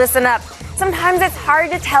probably listen up. Sometimes it's hard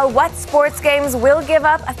to tell what sports games will give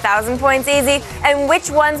up 1,000 points easy and which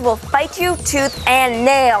ones will fight you tooth and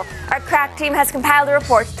nail. Our crack team has compiled a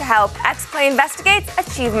report to help XPlay investigates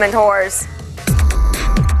achievement whores.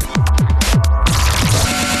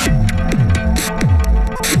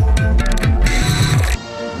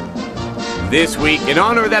 This week, in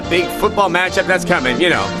honor of that big football matchup that's coming, you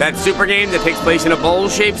know, that super game that takes place in a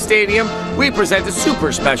bowl-shaped stadium, we present a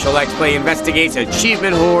super special XPlay Investigates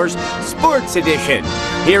Achievement Whores Sports Edition.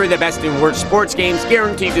 Here are the best and worst sports games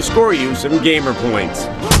guaranteed to score you some gamer points.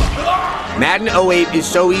 Madden 08 is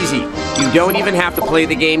so easy. You don't even have to play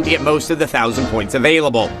the game to get most of the 1,000 points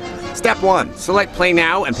available. Step 1, select Play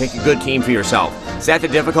Now and pick a good team for yourself. Set the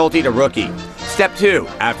difficulty to Rookie. Step 2,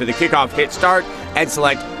 after the kickoff, hit Start and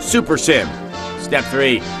select Super Sim. Step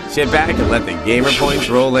 3, sit back and let the gamer points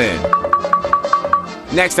roll in.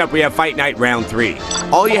 Next up, we have Fight Night Round 3.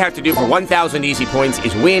 All you have to do for 1,000 easy points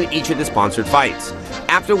is win each of the sponsored fights.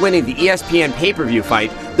 After winning the ESPN pay-per-view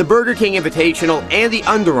fight, the Burger King Invitational, and the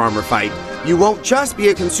Under Armour fight, you won't just be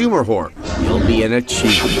a consumer whore, you'll be an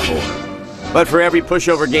achievement whore. But for every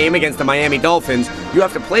pushover game against the Miami Dolphins, you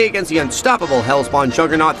have to play against the unstoppable hellspawn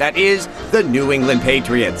juggernaut that is the New England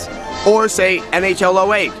Patriots. Or say NHL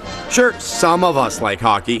 08. Sure, some of us like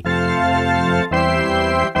hockey.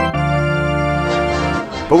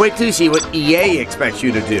 But wait till you see what EA expects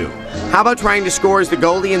you to do. How about trying to score as the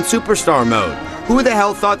goalie in Superstar mode? Who the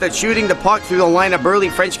hell thought that shooting the puck through the line of burly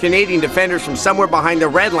French-Canadian defenders from somewhere behind the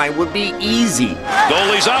red line would be easy?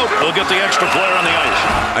 Goalie's out. We'll get the extra player on the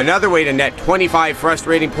ice. Another way to net 25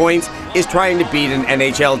 frustrating points is trying to beat an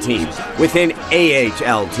NHL team with an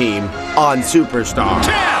AHL team on Superstar.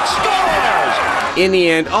 10 scores! In the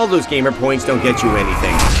end, all those gamer points don't get you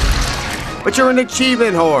anything. But you're an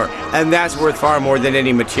achievement whore, and that's worth far more than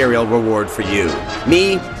any material reward for you.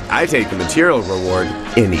 Me, I take the material reward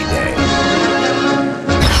any day.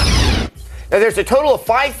 Now, there's a total of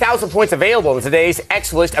 5,000 points available in today's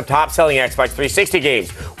X list of top-selling Xbox 360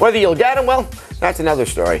 games. Whether you'll get them, well, that's another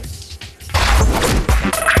story.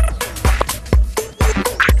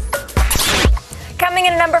 Coming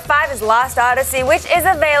in at number 5 is Lost Odyssey, which is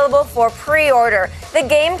available for pre-order. The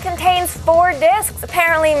game contains 4 discs.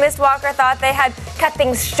 Apparently, Mistwalker thought they had cut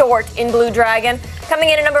things short in Blue Dragon. Coming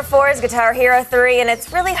in at number 4 is Guitar Hero 3, and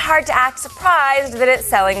it's really hard to act surprised that it's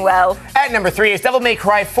selling well. At number 3 is Devil May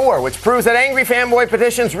Cry 4, which proves that angry fanboy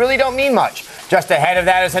petitions really don't mean much. Just ahead of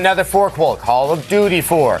that is another 4-quel, Call of Duty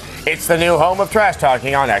 4. It's the new home of trash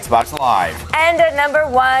talking on Xbox Live. And at number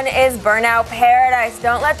 1 is Burnout Paradise.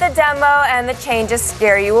 Don't let the demo and the changes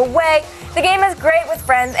scare you away. The game is great with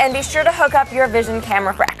friends, and be sure to hook up your Vision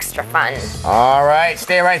camera for extra fun. All right,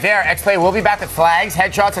 stay right there. X-Play will be back with flags,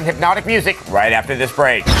 headshots, and hypnotic music right after this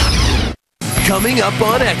break. Coming up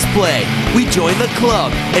on X-Play, we join the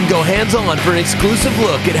club and go hands-on for an exclusive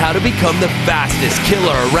look at how to become the fastest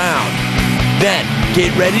killer around. Then,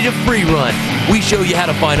 get ready to free run. We show you how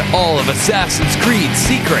to find all of Assassin's Creed's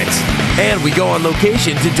secrets. And we go on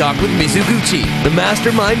location to talk with Mizuguchi, the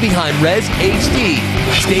mastermind behind Res HD.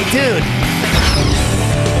 Stay tuned.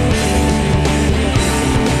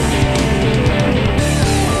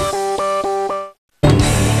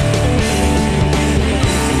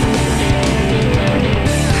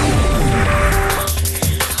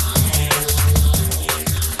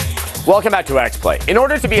 Welcome back to X-Play. In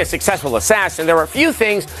order to be a successful assassin, there are a few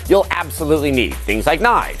things you'll absolutely need. Things like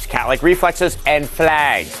knives, cat-like reflexes, and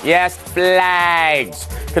flags. Yes, flags.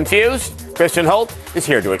 Confused? Kristin Holt is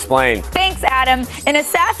here to explain. Thanks, Adam. In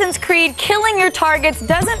Assassin's Creed, killing your targets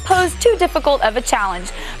doesn't pose too difficult of a challenge.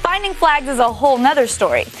 Finding flags is a whole nother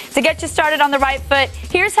story. To get you started on the right foot,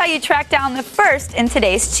 here's how you track down the first in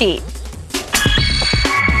today's cheat.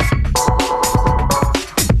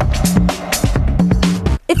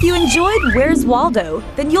 If you enjoyed Where's Waldo,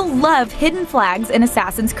 then you'll love hidden flags in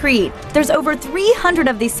Assassin's Creed. There's over 300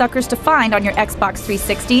 of these suckers to find on your Xbox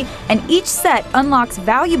 360, and each set unlocks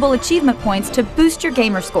valuable achievement points to boost your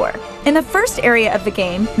gamer score. In the first area of the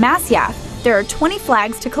game, Masyath, there are 20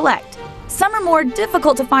 flags to collect. Some are more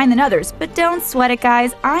difficult to find than others, but don't sweat it,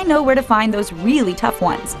 guys. I know where to find those really tough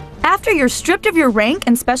ones. After you're stripped of your rank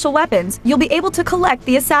and special weapons, you'll be able to collect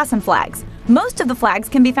the assassin flags. Most of the flags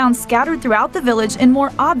can be found scattered throughout the village in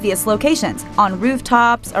more obvious locations, on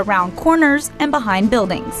rooftops, around corners, and behind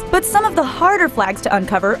buildings. But some of the harder flags to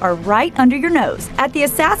uncover are right under your nose. At the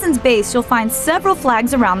assassin's base, you'll find several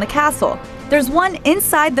flags around the castle. There's one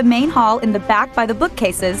inside the main hall in the back by the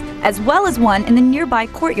bookcases, as well as one in the nearby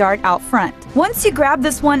courtyard out front. Once you grab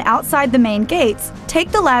this one outside the main gates,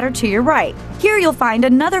 take the ladder to your right. Here you'll find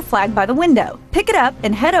another flag by the window. Pick it up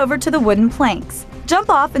and head over to the wooden planks. Jump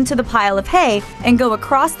off into the pile of hay and go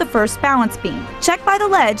across the first balance beam. Check by the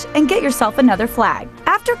ledge and get yourself another flag.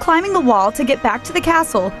 After climbing the wall to get back to the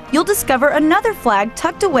castle, you'll discover another flag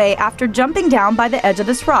tucked away after jumping down by the edge of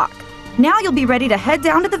this rock. Now you'll be ready to head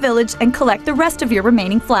down to the village and collect the rest of your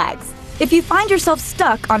remaining flags. If you find yourself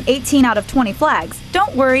stuck on 18 out of 20 flags,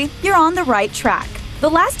 don't worry, you're on the right track. The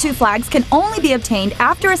last 2 flags can only be obtained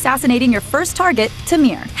after assassinating your first target,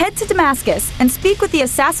 Tamir. Head to Damascus and speak with the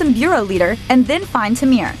Assassin Bureau leader and then find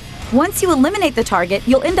Tamir. Once you eliminate the target,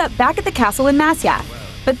 you'll end up back at the castle in Masyath.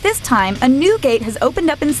 But this time, a new gate has opened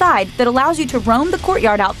up inside that allows you to roam the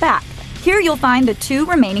courtyard out back. Here you'll find the 2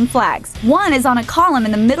 remaining flags. One is on a column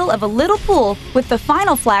in the middle of a little pool, with the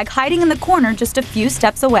final flag hiding in the corner just a few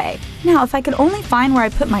steps away. Now, if I could only find where I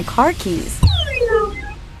put my car keys.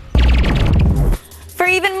 For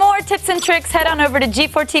even more tips and tricks, head on over to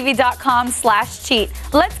g4tv.com/cheat.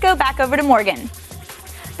 Let's go back over to Morgan.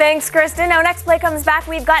 Thanks, Kristin. Now, next play comes back.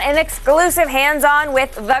 We've got an exclusive hands-on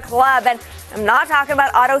with the club, and I'm not talking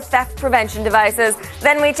about auto theft prevention devices.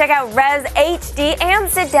 Then we check out Res HD and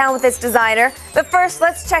sit down with its designer. But first,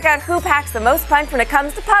 let's check out who packs the most punch when it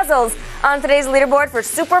comes to puzzles on today's leaderboard for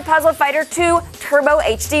Super Puzzle Fighter 2 Turbo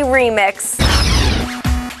HD Remix.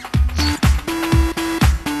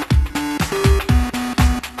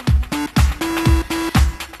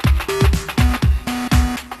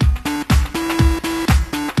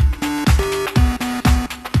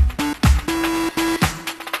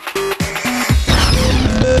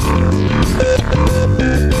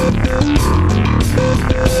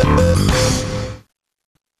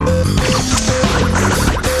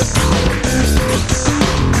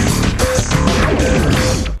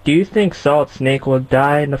 Do you think Solid Snake will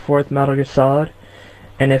die in the 4th Metal Gear Solid?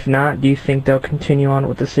 And if not, do you think they'll continue on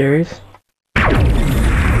with the series?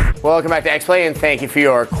 Welcome back to X-Play, and thank you for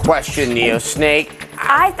your question, Neo Snake.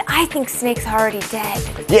 I think Snake's already dead.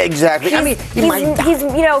 Yeah, exactly. He's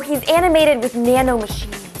animated with nano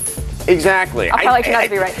machines. Exactly. I'll probably turn out to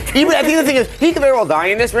be right. I think the thing is, he could very well die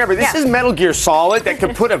in this. Remember, this is Metal Gear Solid that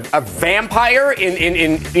could put a vampire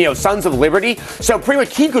in Sons of Liberty. So pretty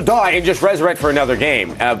much he could die and just resurrect for another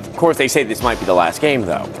game. Of course, they say this might be the last game,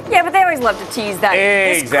 though. Yeah, but they always love to tease that.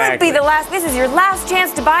 Exactly. This could be the last. This is your last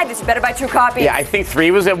chance to buy this. You better buy 2 copies. Yeah, I think 3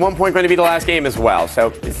 was at one point going to be the last game as well.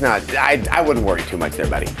 So it's not. I wouldn't worry too much there,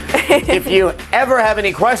 buddy. If you ever have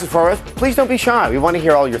any questions for us, please don't be shy. We want to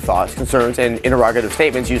hear all your thoughts, concerns, and interrogative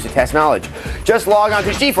statements used to test knowledge. Just log on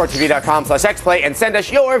to g4tv.com/xplay and send us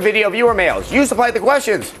your video viewer mails. You supply the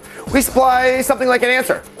questions. We supply something like an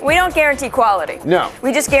answer. We don't guarantee quality. No.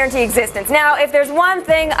 We just guarantee existence. Now, if there's one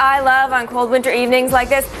thing I love on cold winter evenings like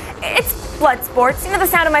this, it's blood sports. You know, the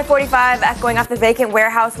sound of my 45 echoing off the vacant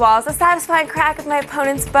warehouse walls, the satisfying crack of my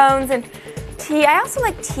opponent's bones, and tea. I also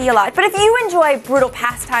like tea a lot. But if you enjoy brutal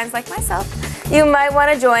pastimes like myself, you might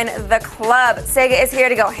want to join the club. Sega is here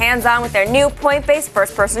to go hands-on with their new point-based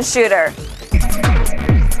first-person shooter.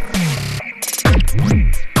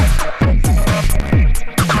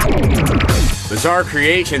 Bizarre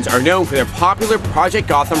Creations are known for their popular Project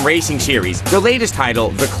Gotham racing series. Their latest title,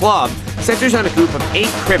 The Club, centers on a group of 8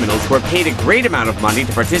 criminals who are paid a great amount of money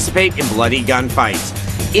to participate in bloody gunfights.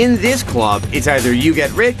 In this club, it's either you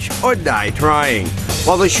get rich or die trying.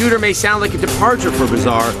 While the shooter may sound like a departure for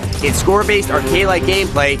Bizarre, its score-based arcade-like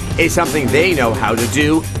gameplay is something they know how to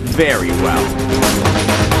do very well.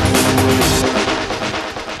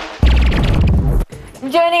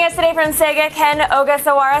 Joining us today from Sega, Ken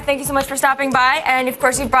Ogasawara, thank you so much for stopping by. And of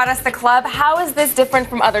course, you brought us the club. How is this different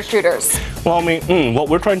from other shooters? Well, I mean, what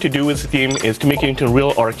we're trying to do with the game is to make it into a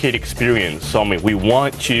real arcade experience. So, I mean, we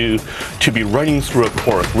want you to be running through a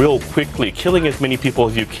course real quickly, killing as many people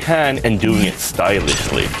as you can, and doing it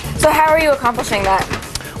stylishly. So how are you accomplishing that?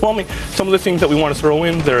 Well, I mean, some of the things that we want to throw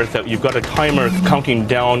in there is that you've got a timer counting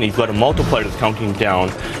down, you've got a multiplier that's counting down.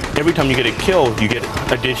 Every time you get a kill, you get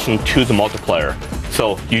addition to the multiplier.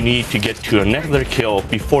 So you need to get to another kill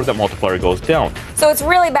before that multiplier goes down. So it's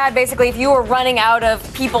really bad, basically, if you were running out of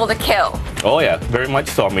people to kill. Oh yeah, very much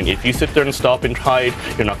so. I mean, if you sit there and stop and hide,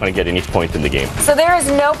 you're not going to get any points in the game. So there is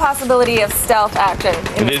no possibility of stealth action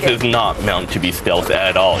in this game. This is not meant to be stealth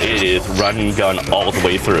at all. It is run and gun all the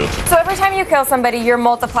way through. So every time you kill somebody, your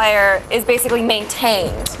multiplier is basically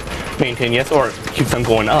maintained. Maintain, yes, or keeps on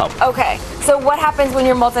going up. Okay. So what happens when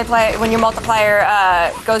your multiplier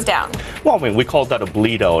goes down? Well, I mean, we call that a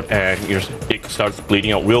bleed out, and it starts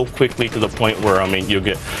bleeding out real quickly to the point where, I mean, you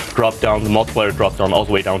get dropped down, the multiplier drops down all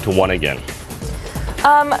the way down to 1 again.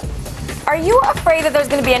 Are you afraid that there's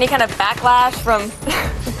going to be any kind of backlash from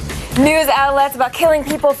news outlets about killing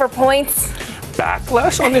people for points?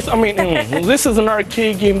 Backlash on this? I mean, this is an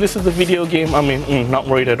arcade game, this is a video game. I mean, not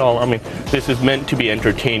worried at all. I mean, this is meant to be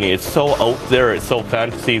entertaining. It's so out there, it's so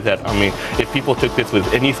fantasy that, I mean, if people took this with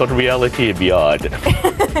any sort of reality, it'd be odd.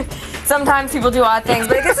 Sometimes people do odd things,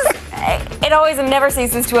 but it always never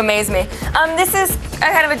ceases to amaze me. This is a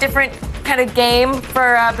kind of a different kind of game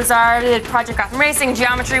for Bizarre. Did Project Gotham Racing,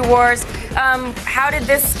 Geometry Wars. How did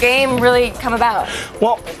this game really come about?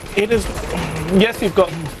 Well, it is, yes, you've got,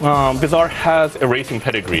 Bizarre has a racing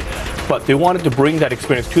pedigree, but they wanted to bring that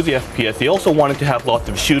experience to the FPS. They also wanted to have lots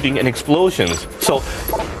of shooting and explosions. So,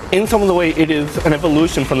 in some of the way, it is an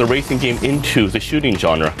evolution from the racing game into the shooting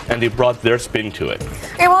genre, and they brought their spin to it.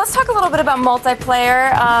 Okay, well, let's talk a little bit about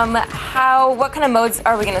multiplayer. What kind of modes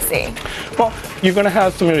are we going to see? Well, you're going to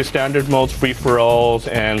have some of your standard modes, free-for-alls,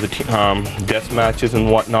 and the death matches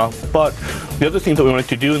and whatnot. But the other thing that we wanted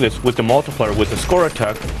to do this with the multiplier, with the score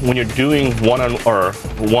attack, when you're doing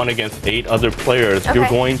one against 8 other players, you're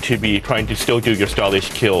going to be trying to still do your stylish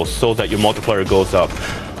kills so that your multiplier goes up.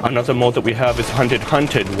 Another mode that we have is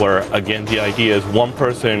Hunted, where again the idea is one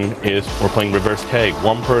person we're playing reverse tag.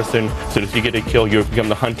 One person, so if you get a kill, you become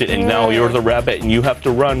the hunted, and now you're the rabbit, and you have to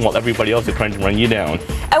run while everybody else is trying to run you down.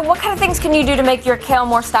 And what kind of things can you do to make your kill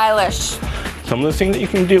more stylish? Some of the things that you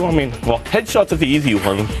can do, I mean, well, headshots is the easy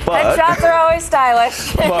one, but... Headshots are always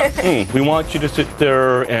stylish. But we want you to sit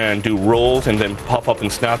there and do rolls and then pop up and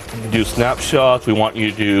do snapshots. We want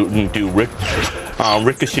you to do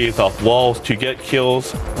ricochets off walls to get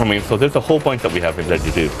kills. I mean, so there's a whole bunch that we have in there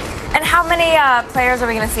to do. And how many players are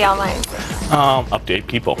we going to see online? Up to 8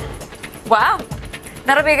 people. Wow.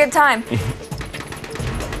 That'll be a good time.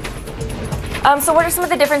 So what are some of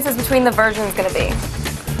the differences between the versions going to be?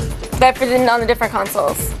 On the different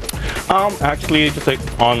consoles? Actually, just like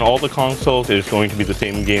on all the consoles, it's going to be the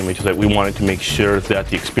same game. It's just that we wanted to make sure that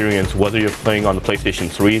the experience, whether you're playing on the PlayStation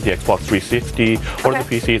 3, the Xbox 360, or the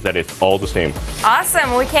PC, that it's all the same.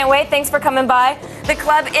 Awesome. We can't wait. Thanks for coming by. The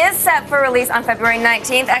club is set for release on February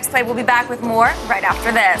 19th. X-Play will be back with more right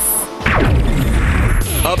after this.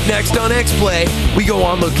 Up next on X-Play, we go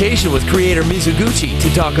on location with creator Mizuguchi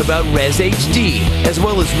to talk about Res HD, as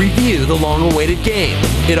well as review the long-awaited game.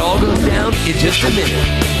 It all goes down in just a minute.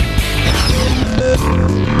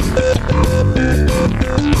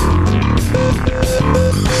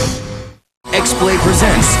 X-Play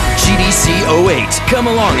presents GDC 08. Come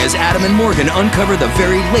along as Adam and Morgan uncover the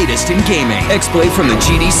very latest in gaming. X-Play from the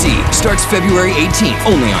GDC starts February 18th,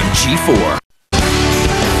 only on G4.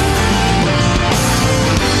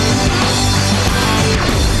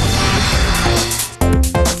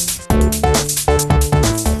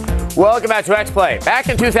 Welcome back to X-Play. Back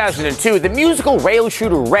in 2002, the musical rail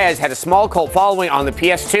shooter Rez had a small cult following on the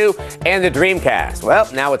PS2 and the Dreamcast.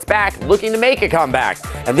 Well, now it's back, looking to make a comeback.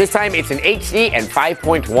 And this time it's in HD and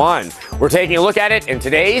 5.1. We're taking a look at it in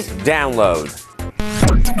today's download.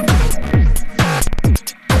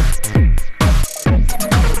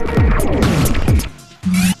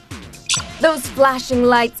 Those flashing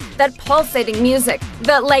lights, that pulsating music,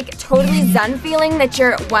 the totally zen feeling that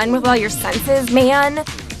you're one with all your senses, man.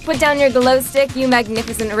 Put down your glow stick, you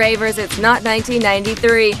magnificent ravers, it's not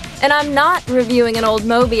 1993. And I'm not reviewing an old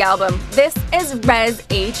Moby album. This is Rez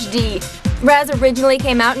HD. Rez originally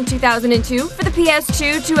came out in 2002 for the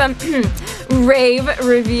PS2 to rave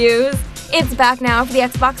reviews. It's back now for the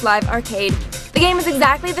Xbox Live Arcade. The game is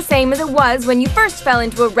exactly the same as it was when you first fell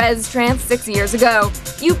into a Rez trance 6 years ago.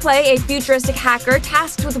 You play a futuristic hacker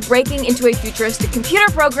tasked with breaking into a futuristic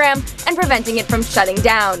computer program and preventing it from shutting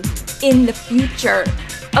down. In the future.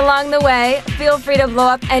 Along the way, feel free to blow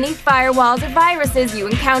up any firewalls or viruses you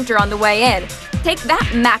encounter on the way in. Take that,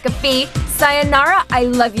 McAfee! Sayonara, I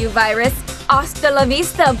love you, virus! Hasta la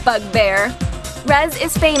vista, bugbear! Rez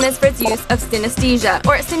is famous for its use of synesthesia,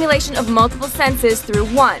 or stimulation of multiple senses through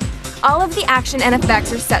one. All of the action and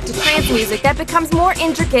effects are set to trance music that becomes more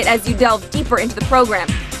intricate as you delve deeper into the program,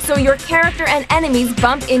 so your character and enemies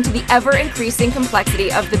bump into the ever-increasing complexity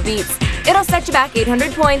of the beats. It'll set you back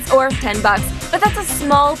 800 points or $10, but that's a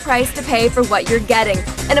small price to pay for what you're getting.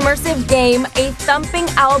 An immersive game, a thumping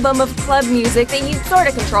album of club music that you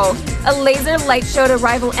sorta control, a laser light show to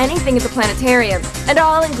rival anything at the planetarium, and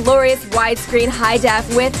all in glorious widescreen high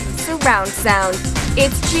def with surround sound.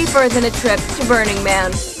 It's cheaper than a trip to Burning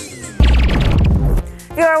Man.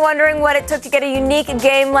 If you are wondering what it took to get a unique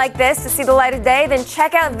game like this to see the light of day, then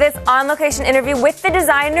check out this on-location interview with the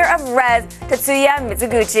designer of Rez, Tetsuya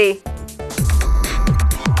Mizuguchi.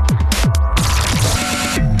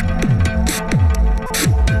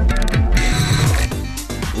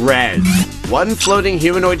 Rez, one floating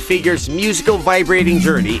humanoid figure's musical vibrating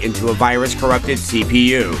journey into a virus-corrupted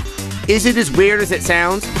CPU. Is it as weird as it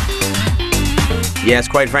sounds? Yes,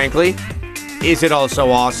 quite frankly. Is it also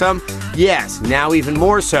awesome? Yes, now even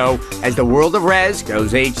more so as the world of Rez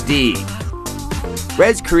goes HD.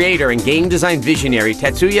 Rez creator and game design visionary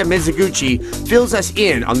Tetsuya Mizuguchi fills us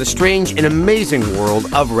in on the strange and amazing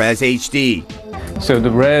world of Rez HD. So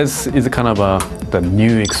the Rez is kind of the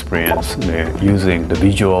new experience using the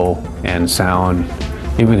visual and sound,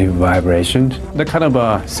 even the vibration. The kind of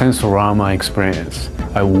a sensorama experience.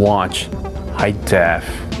 I watch high def,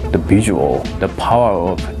 the visual, the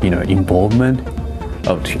power of involvement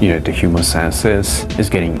of the human senses is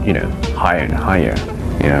getting higher and higher,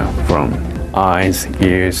 from eyes,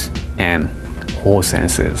 ears, and whole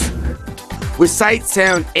senses. With sight,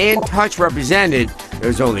 sound, and touch represented,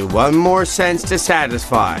 there's only one more sense to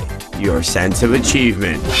satisfy: your sense of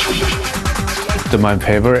achievement. My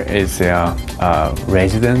favorite is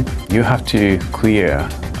resident. You have to clear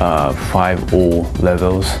 5 all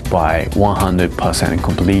levels by 100%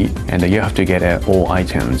 complete, and you have to get all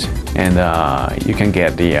items, and you can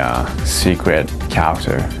get the secret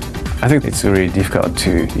character. I think it's really difficult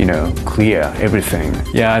to clear everything.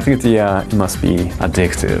 Yeah, I think it must be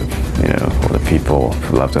addictive, for the people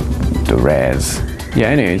who love the Rez. Yeah,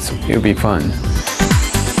 anyways, it'll be fun.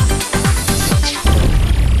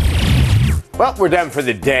 Well, we're done for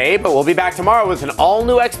the day, but we'll be back tomorrow with an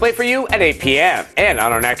all-new X-Play for you at 8 p.m. And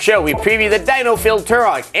on our next show, we preview the Dino-filled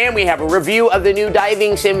Turok, and we have a review of the new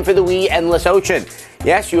diving sim for the Wii Endless Ocean.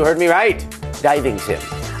 Yes, you heard me right. Diving sim.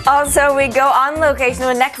 Also, we go on location to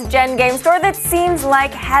a next-gen game store that seems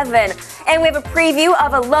like heaven. And we have a preview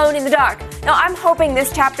of Alone in the Dark. Now, I'm hoping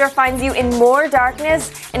this chapter finds you in more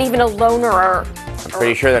darkness and even a lonerer. I'm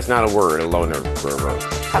pretty sure that's not a word, a loner.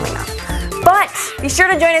 Probably not. But be sure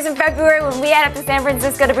to join us in February when we head up to San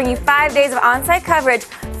Francisco to bring you 5 days of on-site coverage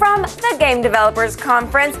from the Game Developers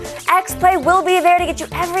Conference. X-Play will be there to get you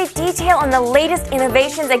every detail on the latest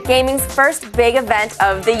innovations at gaming's first big event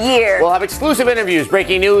of the year. We'll have exclusive interviews,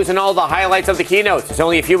 breaking news, and all the highlights of the keynotes. It's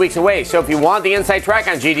only a few weeks away, so if you want the inside track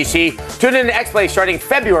on GDC, tune in to X-Play starting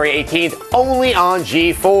February 18th, only on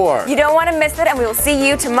G4. You don't want to miss it, and we will see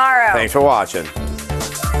you tomorrow. Thanks for watching.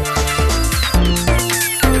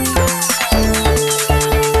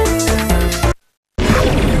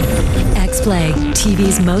 X-Play,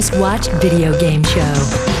 TV's most watched video game show.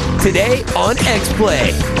 Today on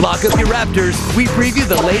X-Play, lock up your Raptors, we preview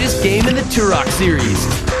the latest game in the Turok series.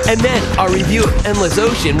 And then our review of Endless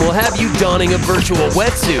Ocean will have you donning a virtual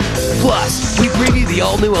wetsuit. Plus, we preview the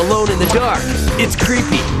all-new Alone in the Dark. It's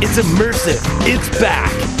creepy, it's immersive, it's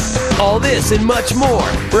back. All this and much more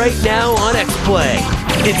right now on X-Play.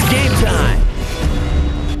 It's game time.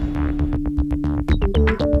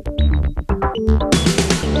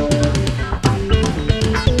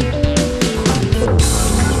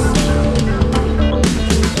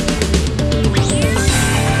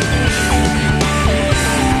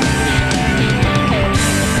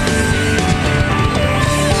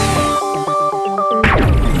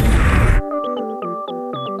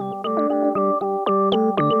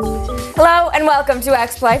 And welcome to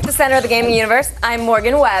X-Play, the center of the gaming universe. I'm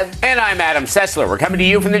Morgan Webb. And I'm Adam Sessler. We're coming to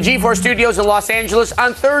you from the G4 studios in Los Angeles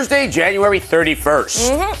on Thursday, January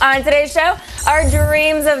 31st. On today's show, our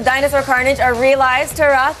dreams of dinosaur carnage are realized.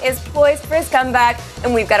 Turok is poised for his comeback,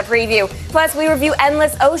 and we've got a preview. Plus, we review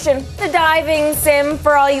Endless Ocean, the diving sim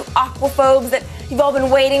for all you aquaphobes that you've all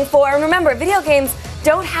been waiting for. And remember, video games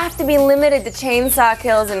don't have to be limited to chainsaw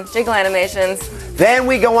kills and jiggle animations. Then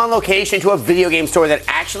we go on location to a video game store that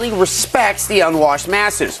actually respects the unwashed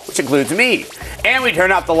masses, which includes me. And we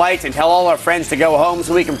turn off the lights and tell all our friends to go home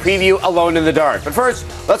so we can preview Alone in the Dark. But first,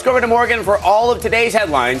 let's go over to Morgan for all of today's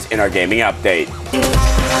headlines in our gaming update.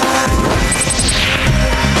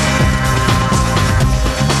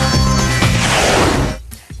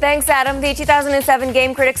 Thanks, Adam. The 2007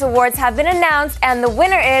 Game Critics Awards have been announced, and the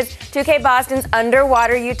winner is 2K Boston's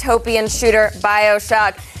underwater utopian shooter,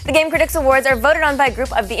 BioShock. The Game Critics Awards are voted on by a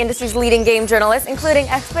group of the industry's leading game journalists, including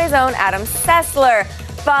X-Play's own Adam Sessler.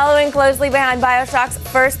 Following closely behind BioShock's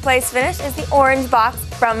first place finish is the Orange Box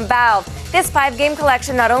from Valve. This 5-game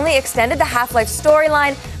collection not only extended the Half-Life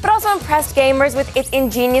storyline, but also impressed gamers with its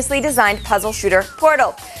ingeniously designed puzzle shooter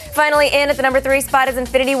Portal. Finally in at the number 3 spot is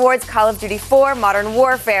Infinity Ward's Call of Duty 4 Modern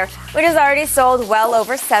Warfare, which has already sold well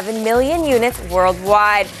over 7 million units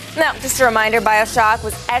worldwide. Now, just a reminder, BioShock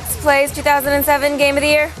was X-Play's 2007 Game of the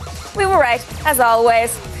Year. We were right, as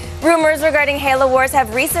always. Rumors regarding Halo Wars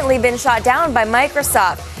have recently been shot down by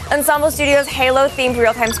Microsoft. Ensemble Studios' Halo-themed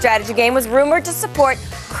real-time strategy game was rumored to support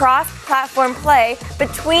cross-platform play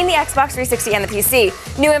between the Xbox 360 and the PC.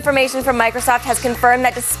 New information from Microsoft has confirmed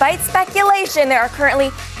that despite speculation, there are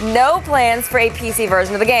currently no plans for a PC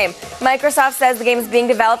version of the game. Microsoft says the game is being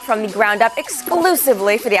developed from the ground up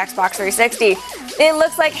exclusively for the Xbox 360. It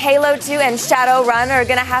looks like Halo 2 and Shadowrun are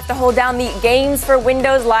going to have to hold down the Games for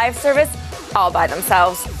Windows Live service all by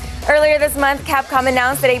themselves. Earlier this month, Capcom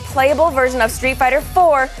announced that a playable version of Street Fighter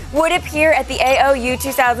IV would appear at the AOU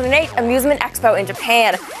 2008 Amusement Expo in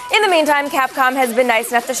Japan. In the meantime, Capcom has been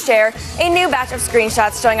nice enough to share a new batch of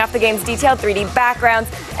screenshots showing off the game's detailed 3D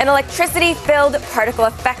backgrounds and electricity-filled particle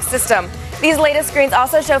effects system. These latest screens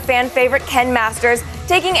also show fan favorite Ken Masters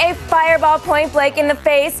taking a fireball point blank in the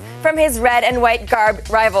face from his red and white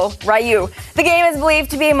garbed rival, Ryu. The game is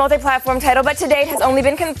believed to be a multi-platform title, but to date has only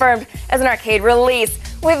been confirmed as an arcade release.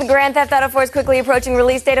 With Grand Theft Auto 4's quickly approaching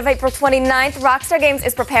release date of April 29th, Rockstar Games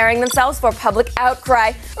is preparing themselves for public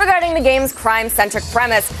outcry regarding the game's crime-centric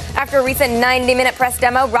premise. After a recent 90-minute press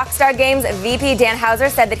demo, Rockstar Games VP Dan Houser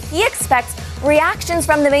said that he expects reactions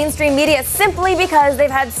from the mainstream media simply because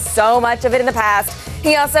they've had so much of it in the past.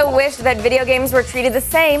 He also wished that video games were treated the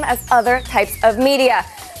same as other types of media.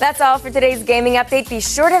 That's all for today's gaming update. Be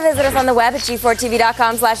sure to visit us on the web at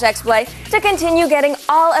g4tv.com/xplay to continue getting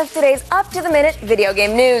all of today's up-to-the-minute video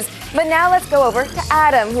game news. But now let's go over to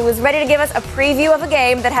Adam, who is ready to give us a preview of a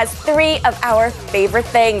game that has 3 of our favorite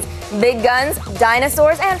things: big guns,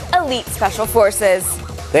 dinosaurs, and elite special forces.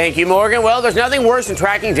 Thank you, Morgan. Well, there's nothing worse than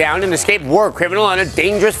tracking down an escaped war criminal on a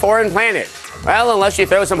dangerous foreign planet. Well, unless you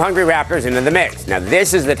throw some hungry raptors into the mix. Now,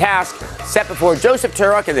 this is the task set before Joseph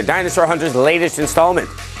Turok in the Dinosaur Hunter's latest installment.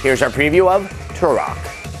 Here's our preview of Turok.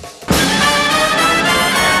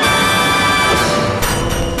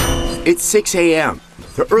 It's 6 a.m.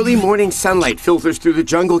 The early morning sunlight filters through the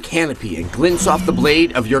jungle canopy and glints off the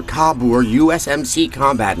blade of your Kabur USMC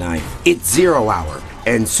combat knife. It's 0 hour,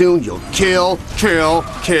 and soon you'll kill, kill,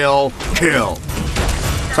 kill, kill.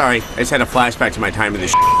 Sorry, I just had a flashback to my time in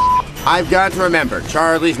the I've got to remember,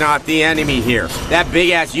 Charlie's not the enemy here. That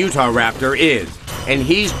big-ass Utah raptor is. And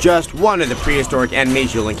he's just one of the prehistoric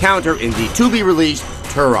enemies you'll encounter in the to-be-released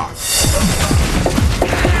Turok.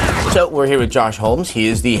 So we're here with Josh Holmes. He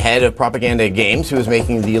is the head of Propaganda Games, who is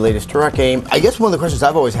making the latest Turok game. I guess one of the questions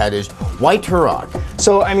I've always had is, why Turok?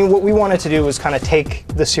 So, I mean, what we wanted to do was kind of take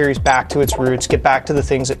the series back to its roots, get back to the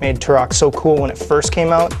things that made Turok so cool when it first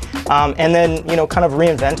came out, and then, you know, kind of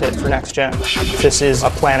reinvent it for next gen. This is a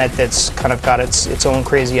planet that's kind of got its own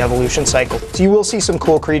crazy evolution cycle. So you will see some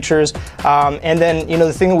cool creatures, and then, you know,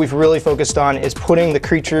 the thing that we've really focused on is putting the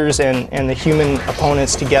creatures and the human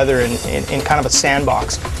opponents together in kind of a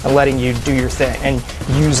sandbox and letting you do your thing and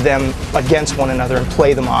use them against one another and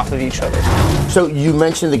play them off of each other. So you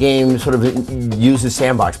mentioned the game sort of uses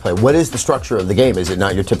sandbox play. What is the structure of the game? Is it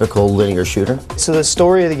not your typical linear shooter? So the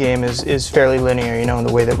story of the game is fairly linear, you know, in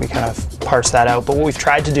the way that we kind of parse that out. But what we've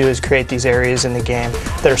tried to do is create these areas in the game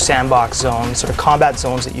that are sandbox zones, sort of combat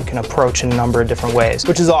zones that you can approach in a number of different ways,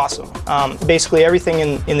 which is awesome. Basically everything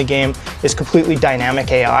in the game is completely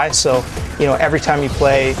dynamic AI. So, you know, every time you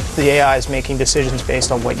play, the AI is making decisions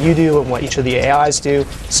based on what you you do and what each of the AIs do,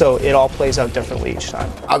 so it all plays out differently each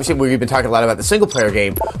time. Obviously, we've been talking a lot about the single-player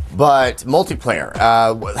game, but multiplayer,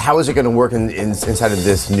 how is it going to work inside of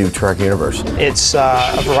this new Turok universe? It's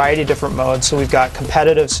a variety of different modes, so we've got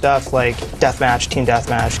competitive stuff like deathmatch, team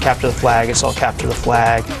deathmatch, capture the flag, it's all capture the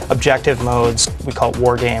flag, objective modes, we call it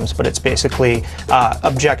war games, but it's basically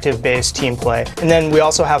objective-based team play. And then we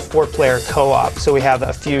also have 4-player co-op, so we have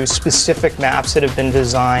a few specific maps that have been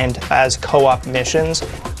designed as co-op missions.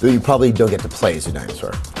 You probably don't get to play as a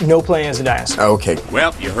dinosaur. No playing as a dinosaur. Okay.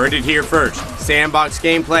 Well, you heard it here first. Sandbox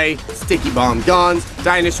gameplay, sticky bomb guns,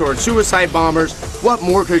 dinosaur suicide bombers. What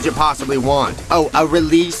more could you possibly want? Oh, a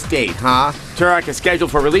release date, huh? Turok is scheduled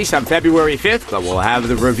for release on February 5th, but we'll have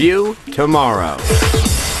the review tomorrow.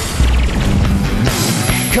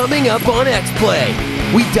 Coming up on X-Play,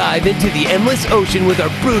 we dive into the endless ocean with our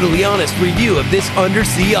brutally honest review of this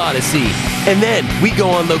undersea odyssey. And then we go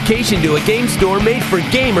on location to a game store made for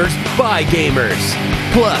gamers by gamers.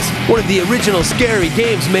 Plus, one of the original scary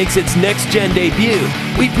games makes its next-gen debut.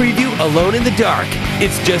 We preview Alone in the Dark.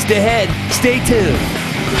 It's just ahead. Stay tuned.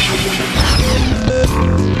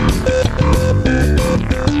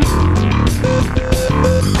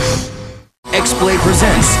 X-Play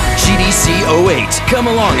presents GDC 08. Come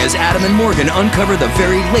along as Adam and Morgan uncover the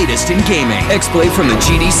very latest in gaming. X-Play from the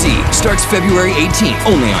GDC starts February 18th,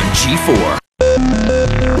 only on G4.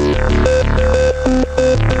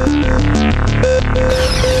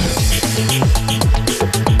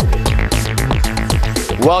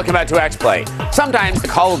 Welcome back to X-Play. Sometimes the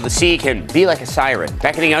call of the sea can be like a siren,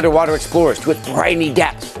 beckoning underwater explorers to its briny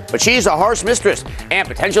depths. But she's a harsh mistress, and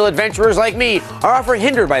potential adventurers like me are often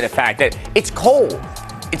hindered by the fact that it's cold,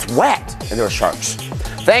 it's wet, and there are sharks.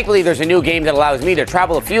 Thankfully, there's a new game that allows me to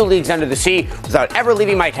travel a few leagues under the sea without ever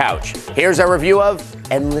leaving my couch. Here's our review of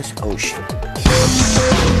Endless Ocean.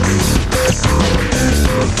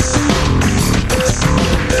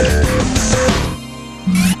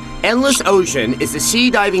 Endless Ocean is the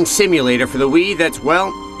sea diving simulator for the Wii that's,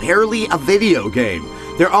 well, barely a video game.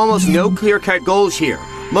 There are almost no clear-cut goals here.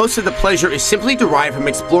 Most of the pleasure is simply derived from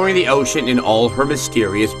exploring the ocean in all her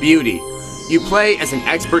mysterious beauty. You play as an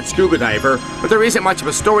expert scuba diver, but there isn't much of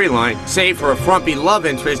a storyline, save for a frumpy love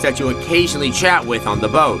interest that you occasionally chat with on the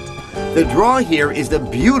boat. The draw here is the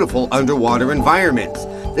beautiful underwater environments.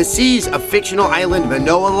 The seas of fictional island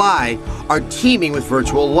Manoa Lai are teeming with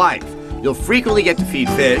virtual life. You'll frequently get to feed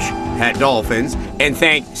fish, pet dolphins, and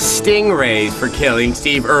thank stingrays for killing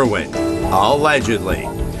Steve Irwin. Allegedly.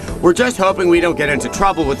 We're just hoping we don't get into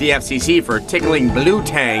trouble with the FCC for tickling blue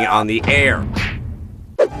tang on the air.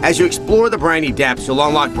 As you explore the briny depths, you'll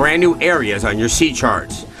unlock brand new areas on your sea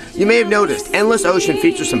charts. You may have noticed Endless Ocean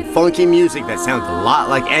features some funky music that sounds a lot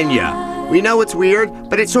like Enya. We know it's weird,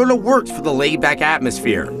 but it sort of works for the laid-back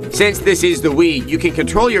atmosphere. Since this is the Wii, you can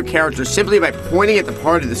control your character simply by pointing at the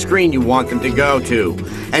part of the screen you want them to go to.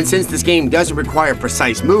 And since this game doesn't require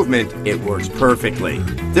precise movement, it works perfectly.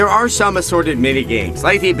 There are some assorted mini-games,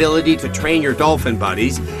 like the ability to train your dolphin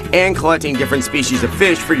buddies and collecting different species of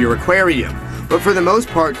fish for your aquarium. But for the most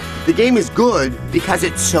part, the game is good because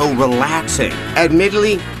it's so relaxing.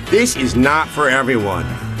 Admittedly, this is not for everyone.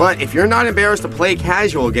 But if you're not embarrassed to play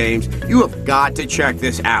casual games, you have got to check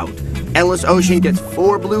this out. Endless Ocean gets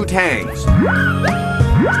 4 blue tangs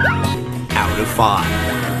out of 5.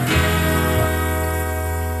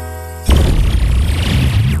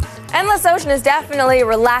 Endless Ocean is definitely a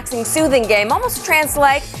relaxing, soothing game, almost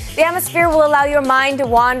trance-like. The atmosphere will allow your mind to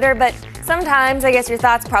wander, but sometimes I guess your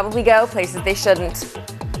thoughts probably go places they shouldn't. Through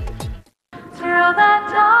the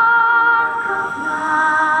dark of night.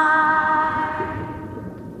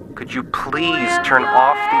 Could you please turn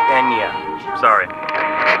off the Enya? Sorry.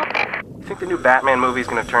 You think the new Batman movie is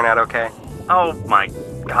going to turn out okay? Oh my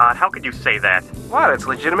god, how could you say that? What? It's a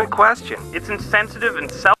legitimate question. It's insensitive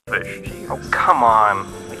and selfish. Jesus. Oh, come on.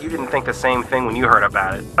 You didn't think the same thing when you heard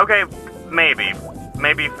about it. Okay, maybe.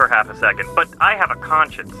 Maybe for half a second, but I have a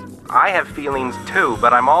conscience. I have feelings too,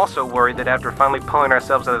 but I'm also worried that after finally pulling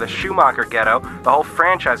ourselves out of the Schumacher ghetto, the whole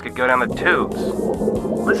franchise could go down the tubes.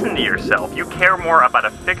 Listen to yourself. You care more about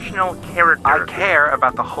a fictional character. I care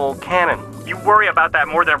about the whole canon. You worry about that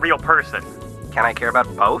more than a real person. Can I care about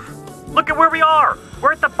both? Look at where we are.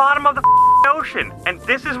 We're at the bottom of the ocean, and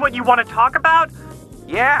this is what you want to talk about?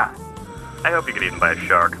 Yeah. I hope you get eaten by a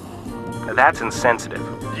shark. That's insensitive.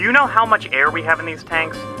 Do you know how much air we have in these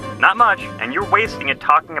tanks? Not much, and you're wasting it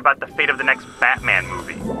talking about the fate of the next Batman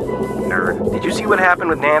movie. Nerd. Did you see what happened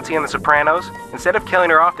with Nancy and the Sopranos? Instead of killing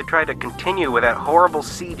her off, they tried to continue with that horrible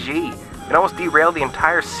CG. It almost derailed the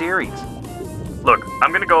entire series. Look,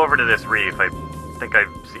 I'm gonna go over to this reef. I think I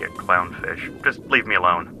see a clownfish. Just leave me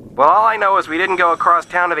alone. Well, all I know is we didn't go across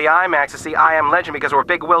town to the IMAX to see I Am Legend because we're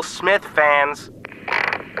big Will Smith fans. Great.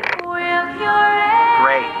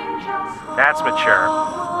 That's mature.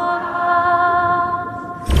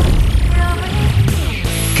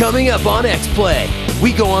 Coming up on X-Play,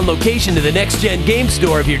 we go on location to the next-gen game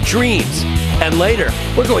store of your dreams. And later,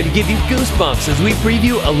 we're going to give you goosebumps as we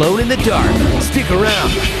preview Alone in the Dark. Stick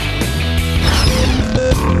around.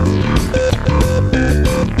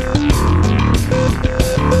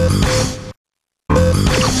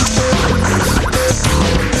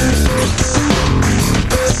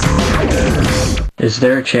 Is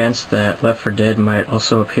there a chance that Left 4 Dead might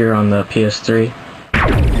also appear on the PS3?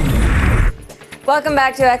 Welcome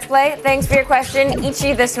back to X-Play. Thanks for your question,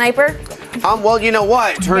 Ichi the Sniper. Well, you know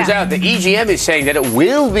what? Turns out the EGM is saying that it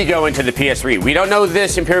will be going to the PS3. We don't know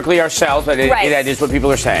this empirically ourselves, but that is what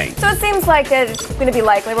people are saying. So it seems like that it's going to be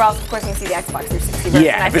likely. We're also, of course, going to see the Xbox 360 version.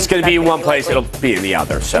 Yeah, if it's going to be in one place, it'll be in the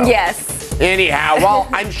other. So yes. Anyhow, well,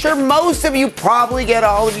 I'm sure most of you probably get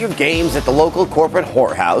all of your games at the local corporate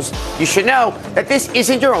whorehouse. You should know that this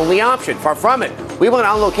isn't your only option. Far from it. We went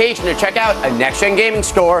on location to check out a next-gen gaming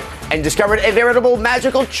store and discovered a veritable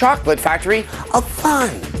magical chocolate factory of fun.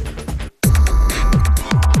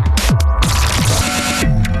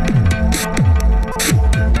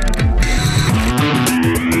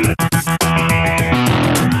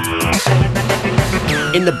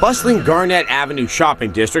 In the bustling Garnett Avenue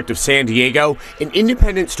shopping district of San Diego, an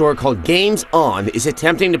independent store called Games On is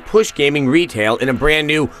attempting to push gaming retail in a brand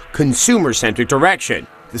new consumer-centric direction.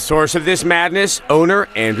 The source of this madness, owner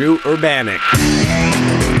Andrew Urbanik.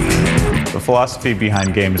 The philosophy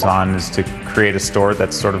behind Games On is to create a store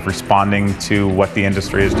that's sort of responding to what the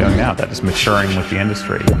industry is doing now, that is maturing with the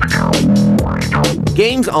industry.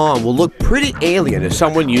 Games On will look pretty alien to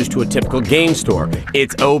someone used to a typical game store.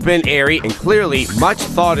 It's open, airy, and clearly much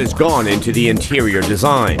thought has gone into the interior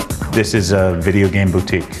design. This is a video game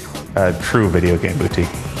boutique, a true video game boutique.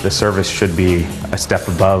 The service should be a step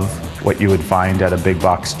above what you would find at a big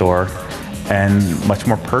box store and much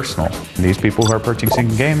more personal. These people who are purchasing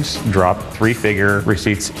games drop 3-figure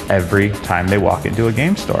receipts every time they walk into a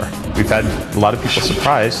game store. We've had a lot of people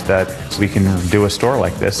surprised that we can do a store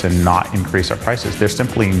like this and not increase our prices. There's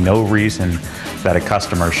simply no reason that a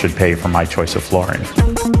customer should pay for my choice of flooring.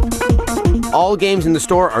 All games in the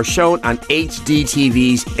store are shown on HD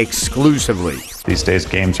TVs exclusively. These days,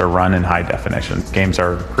 games are run in high definition. Games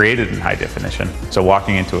are created in high definition. So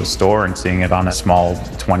walking into a store and seeing it on a small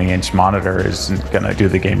 20-inch monitor isn't going to do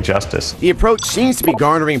the game justice. The approach seems to be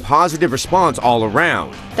garnering positive response all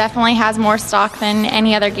around. Definitely has more stock than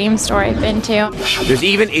any other game store I've been to. There's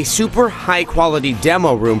even a super high-quality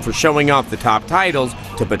demo room for showing off the top titles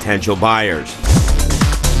to potential buyers.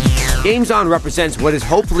 Games On represents what is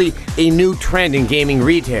hopefully a new trend in gaming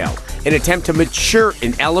retail, an attempt to mature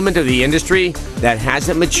an element of the industry that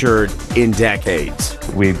hasn't matured in decades.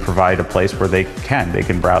 We provide a place where they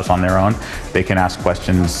can browse on their own, they can ask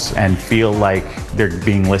questions and feel like they're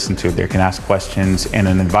being listened to. They can ask questions in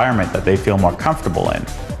an environment that they feel more comfortable in.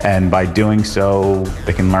 And by doing so,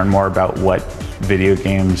 they can learn more about what video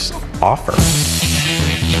games offer.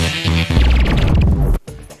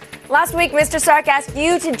 Last week, Mr. Stark asked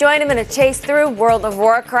you to join him in a chase through World of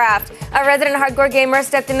Warcraft. A resident hardcore gamer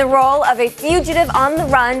stepped in the role of a fugitive on the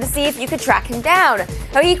run to see if you could track him down.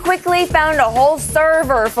 Now, he quickly found a whole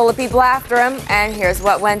server full of people after him, and here's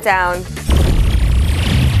what went down.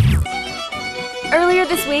 Earlier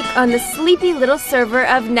this week, on the sleepy little server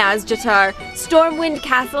of Nazjatar, Stormwind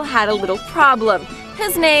Castle had a little problem.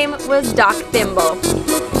 His name was Doc Thimble.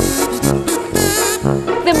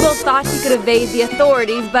 Thimble thought he could evade the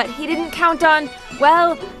authorities, but he didn't count on,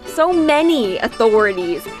 well, so many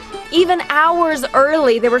authorities. Even hours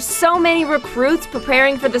early, there were so many recruits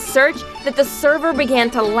preparing for the search that the server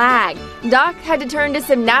began to lag. Doc had to turn to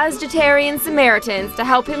some Nazjatarian Samaritans to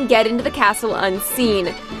help him get into the castle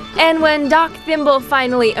unseen. And when Doc Thimble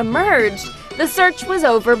finally emerged, the search was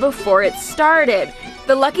over before it started.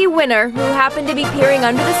 The lucky winner, who happened to be peering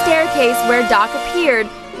under the staircase where Doc appeared,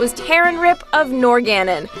 was Terranrip of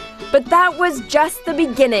Norgannon. But that was just the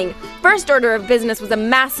beginning. First order of business was a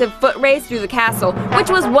massive foot race through the castle, which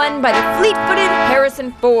was won by the fleet-footed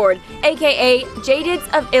Harrison Ford, aka Jadids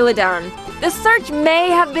of Illidan. The search may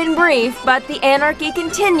have been brief, but the anarchy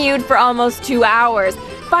continued for almost 2 hours,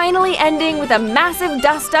 finally ending with a massive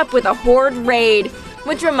dust-up with a Horde raid.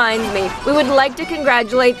 Which reminds me, we would like to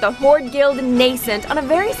congratulate the Horde Guild Nascent on a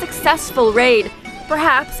very successful raid.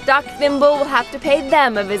 Perhaps Doc Thimble will have to pay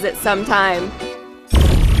them a visit sometime.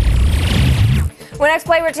 When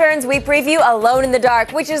X-Play returns, we preview Alone in the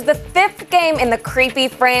Dark, which is the 5th game in the creepy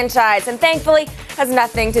franchise. And thankfully, has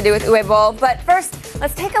nothing to do with Uwe Boll. But first,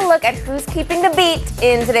 let's take a look at who's keeping the beat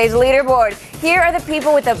in today's leaderboard. Here are the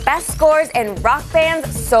people with the best scores in Rock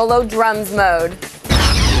Band's solo drums mode.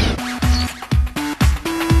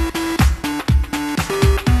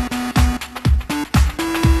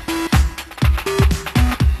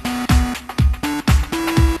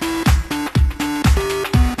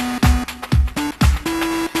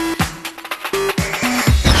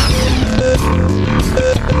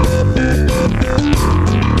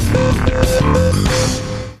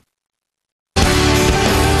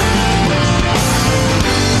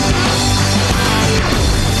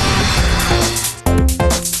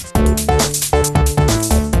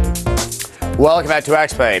 Welcome back to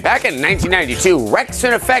X-Play. Back in 1992, Rex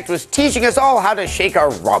in Effect was teaching us all how to shake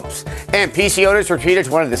our rumps. And PC owners were treated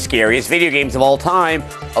to one of the scariest video games of all time,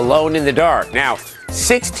 Alone in the Dark. Now,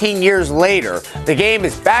 16 years later, the game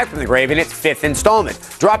is back from the grave in its 5th installment.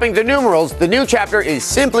 Dropping the numerals, the new chapter is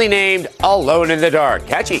simply named Alone in the Dark.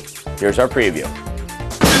 Catchy. Here's our preview.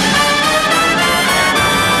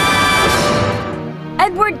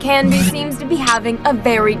 Edward Canby seems to be having a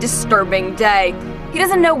very disturbing day. He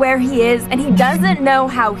doesn't know where he is, and he doesn't know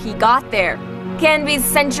how he got there. Canby's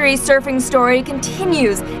century surfing story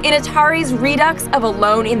continues in Atari's redux of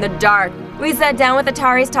Alone in the Dark. We sat down with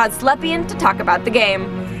Atari's Todd Slepian to talk about the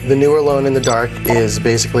game. The new Alone in the Dark is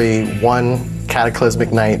basically one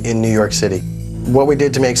cataclysmic night in New York City. What we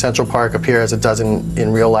did to make Central Park appear as it does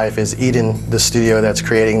in real life is Eden, the studio that's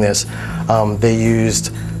creating this, they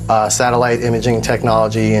used satellite imaging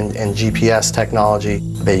technology and GPS technology.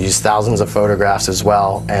 They used thousands of photographs as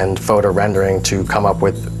well and photo rendering to come up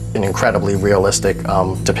with an incredibly realistic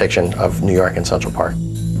depiction of New York and Central Park.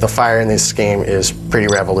 The fire in this game is pretty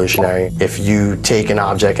revolutionary. If you take an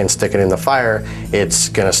object and stick it in the fire, it's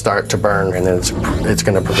going to start to burn, and then it's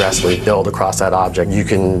going to progressively build across that object. You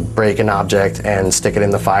can break an object and stick it in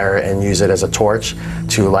the fire and use it as a torch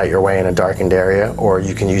to light your way in a darkened area, or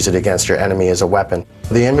you can use it against your enemy as a weapon.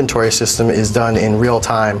 The inventory system is done in real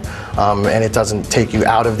time, and it doesn't take you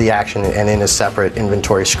out of the action and in a separate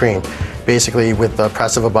inventory screen. Basically, with the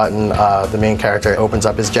press of a button, the main character opens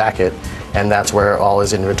up his jacket, and that's where all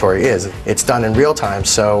his inventory is. It's done in real time,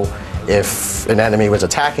 so if an enemy was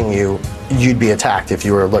attacking you, you'd be attacked if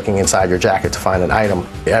you were looking inside your jacket to find an item.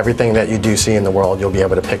 Everything that you do see in the world, you'll be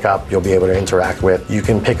able to pick up, you'll be able to interact with. You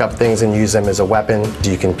can pick up things and use them as a weapon.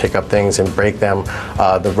 You can pick up things and break them.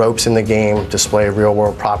 The ropes in the game display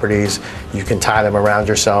real-world properties. You can tie them around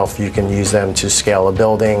yourself. You can use them to scale a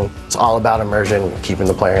building. It's all about immersion, keeping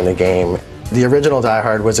the player in the game. The original Die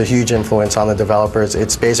Hard was a huge influence on the developers.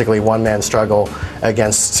 It's basically one-man struggle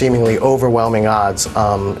against seemingly overwhelming odds,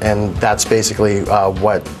 and that's basically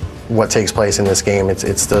what takes place in this game. It's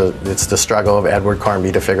the struggle of Edward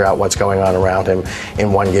Carnby to figure out what's going on around him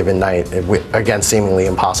in one given night against seemingly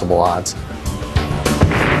impossible odds.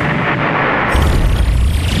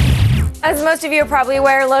 As most of you are probably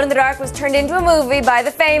aware, Alone in the Dark was turned into a movie by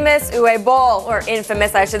the famous Uwe Boll, or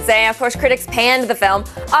infamous I should say. Of course, critics panned the film,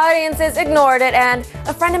 audiences ignored it, and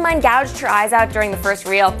a friend of mine gouged her eyes out during the first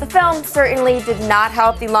reel. The film certainly did not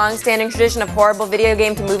help the long-standing tradition of horrible video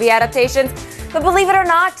game to movie adaptations, but believe it or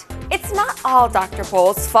not, it's not all Dr.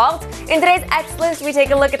 Boll's fault. In today's X List, we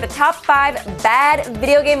take a look at the top 5 bad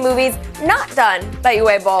video game movies not done by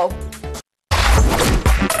Uwe Boll.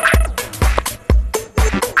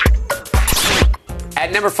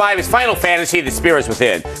 At number 5 is Final Fantasy: The Spirits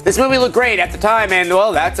Within. This movie looked great at the time, and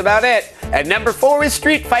well, that's about it. At number 4 is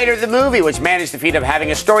Street Fighter the movie, which managed the feat of having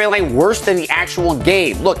a storyline worse than the actual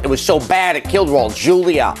game. Look, it was so bad it killed Raul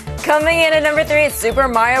Julia. Coming in at number 3 is Super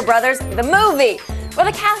Mario Bros. The movie. While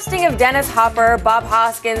the casting of Dennis Hopper, Bob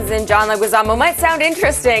Hoskins, and John Leguizamo might sound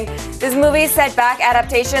interesting, this movie set back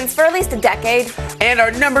adaptations for at least a decade. And our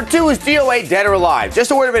number 2 is DOA Dead or Alive.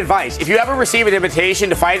 Just a word of advice. If you ever receive an invitation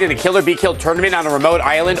to fight in a Kill or Be Killed tournament on a remote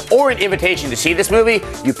island, or an invitation to see this movie,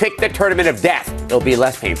 you pick the Tournament of Death. It'll be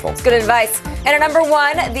less painful. It's good advice. And at number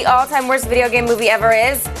 1, the all-time worst video game movie ever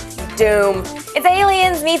is Doom. It's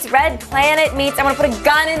Aliens meets Red Planet meets I want to put a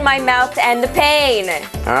gun in my mouth to end the pain.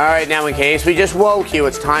 All right, now in case we just woke you,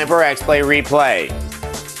 it's time for X-Play Replay.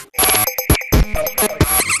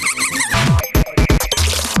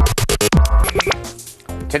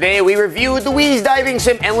 Today we reviewed the Wii's diving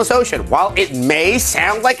sim Endless Ocean. While it may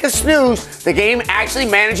sound like a snooze, the game actually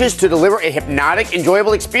manages to deliver a hypnotic,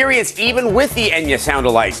 enjoyable experience even with the Enya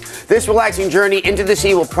sound-alikes. This relaxing journey into the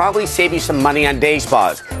sea will probably save you some money on day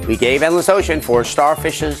spas. We gave Endless Ocean 4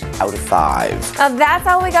 starfishes out of 5. That's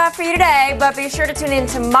all we got for you today, but be sure to tune in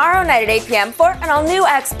tomorrow night at 8 p.m. for an all-new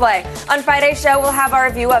X-Play. On Friday's show, we'll have our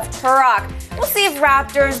review of Turok. We'll see if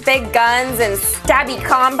raptors, big guns, and stabby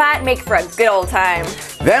combat make for a good old time.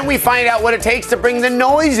 Then we find out what it takes to bring the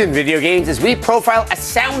noise in video games as we profile a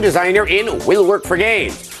sound designer in Will Work for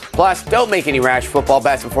Games. Plus, don't make any rash football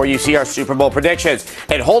bets before you see our Super Bowl predictions.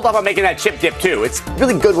 And hold up on making that chip dip, too. It's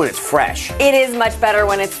really good when it's fresh. It is much better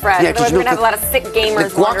when it's fresh. Yeah, otherwise, we're going to have a lot of sick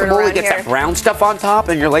gamers wandering guacamole around gets here. that brown stuff on top,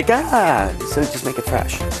 and you're like, so just make it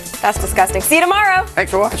fresh. That's disgusting. See you tomorrow.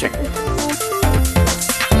 Thanks for watching.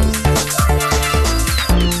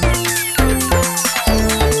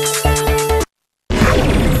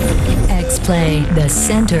 X-Play, the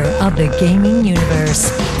center of the gaming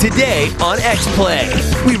universe. Today on X-Play,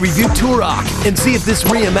 we review Turok and see if this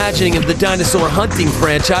reimagining of the dinosaur hunting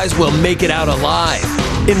franchise will make it out alive.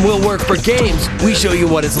 In Will Work for Games, we show you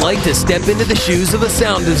what it's like to step into the shoes of a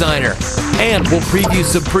sound designer. And we'll preview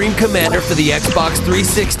Supreme Commander for the Xbox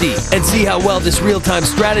 360 and see how well this real-time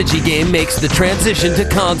strategy game makes the transition to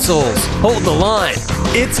consoles. Hold the line.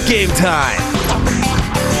 It's game time.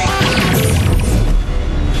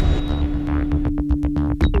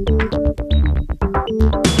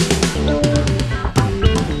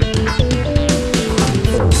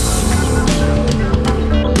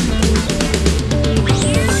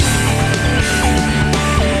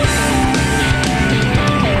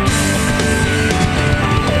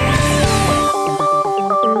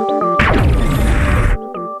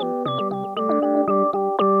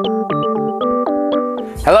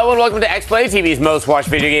 Hello and welcome to X-Play, TV's most watched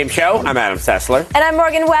video game show. I'm Adam Sessler. And I'm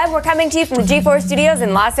Morgan Webb. We're coming to you from the G4 Studios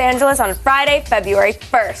in Los Angeles on Friday, February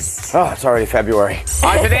 1st. Oh, it's already February.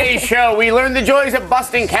 On today's show, we learn the joys of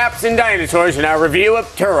busting caps and dinosaurs in our review of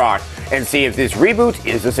Turok and see if this reboot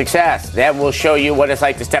is a success. Then we'll show you what it's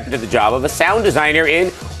like to step into the job of a sound designer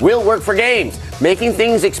in Will Work for Games. Making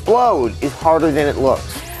things explode is harder than it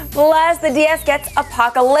looks. Plus, the DS gets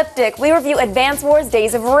apocalyptic. We review Advance Wars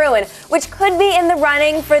Days of Ruin, which could be in the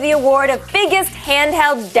running for the award of Biggest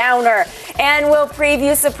Handheld Downer. And we'll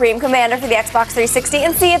preview Supreme Commander for the Xbox 360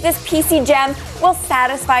 and see if this PC gem will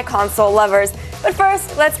satisfy console lovers. But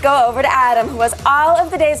first, let's go over to Adam, who has all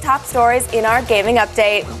of the day's top stories in our gaming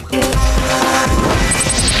update.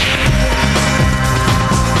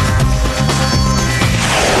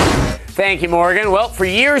 Thank you, Morgan. Well, for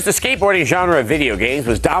years, the skateboarding genre of video games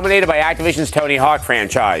was dominated by Activision's Tony Hawk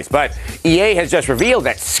franchise. But EA has just revealed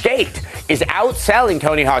that Skate is outselling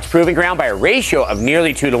Tony Hawk's Proving Ground by a ratio of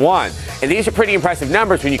nearly 2-to-1. And these are pretty impressive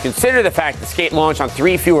numbers when you consider the fact that Skate launched on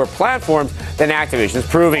 3 fewer platforms than Activision's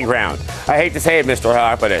Proving Ground. I hate to say it, Mr.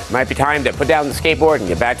 Hawk, but it might be time to put down the skateboard and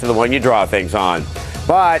get back to the one you draw things on.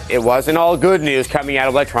 But it wasn't all good news coming out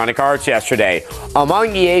of Electronic Arts yesterday.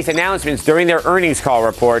 Among EA's announcements during their earnings call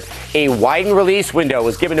report, a widened release window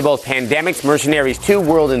was given to both Pandemic's Mercenaries 2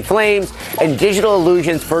 World in Flames and Digital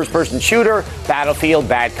Illusion's first-person shooter, Battlefield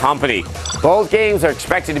Bad Company. Both games are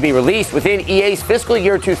expected to be released within EA's fiscal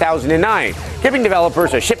year 2009, giving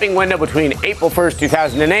developers a shipping window between April 1st,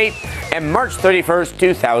 2008 and March 31st,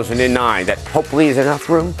 2009. That hopefully is enough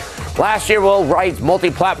room. Last year, Will Wright's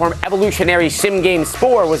multi-platform evolutionary sim game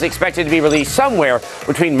Spore was expected to be released somewhere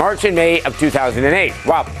between March and May of 2008.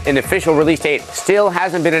 While an official release date still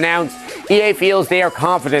hasn't been announced, EA feels they are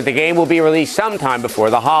confident the game will be released sometime before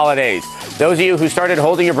the holidays. Those of you who started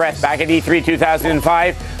holding your breath back at E3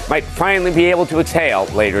 2005 might finally be able to exhale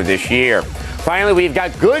later this year. Finally, we've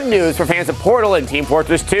got good news for fans of Portal and Team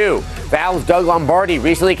Fortress 2. Valve's Doug Lombardi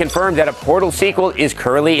recently confirmed that a Portal sequel is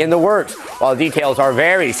currently in the works. While details are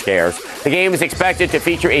very scarce, the game is expected to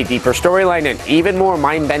feature a deeper storyline and even more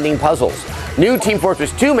mind-bending puzzles. New Team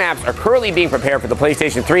Fortress 2 maps are currently being prepared for the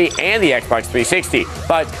PlayStation 3 and the Xbox 360,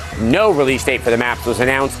 but no release date for the maps was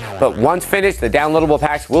announced. But once finished, the downloadable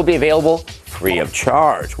packs will be available free of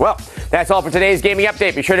charge. Well, that's all for today's gaming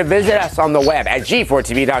update. Be sure to visit us on the web at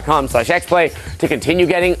g4tv.com/xplay to continue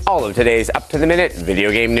getting all of today's up-to-the-minute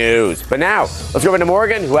video game news. But now, let's go over to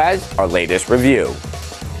Morgan, who has our latest review.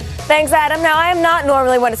 Thanks, Adam. Now, I am not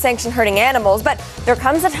normally one to sanction hurting animals, but there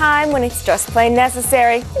comes a time when it's just plain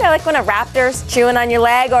necessary. You know, like when a raptor's chewing on your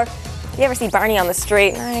leg, or you ever see Barney on the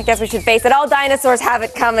street. I guess we should face it. All dinosaurs have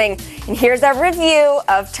it coming. And here's our review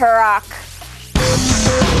of Turok.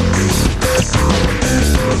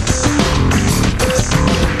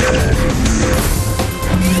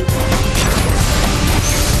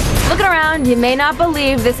 Looking around, You may not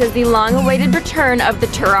believe this is the long-awaited return of the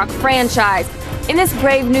Turok franchise. In this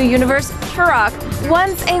brave new universe, Turok,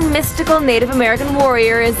 once a mystical Native American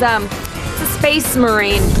warrior, is a space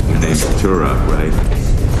marine. Your name's Turok, right?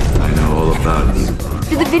 I know all about it.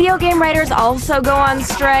 Do the video game writers also go on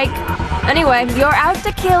strike? Anyway, you're out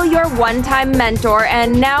to kill your one-time mentor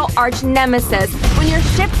and now arch-nemesis when your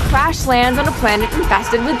ship crash lands on a planet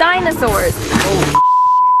infested with dinosaurs.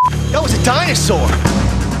 Holy that was a dinosaur!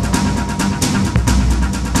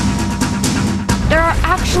 There are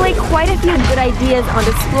actually quite a few good ideas on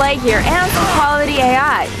display here and some quality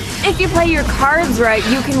AI. If you play your cards right,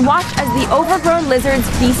 you can watch as the overgrown lizards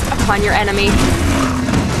feast upon your enemy.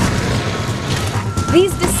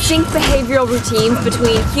 These distinct behavioral routines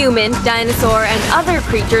between human, dinosaur, and other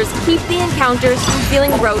creatures keep the encounters from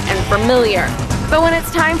feeling rote and familiar. But when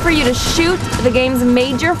it's time for you to shoot, the game's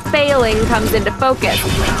major failing comes into focus.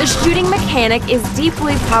 The shooting mechanic is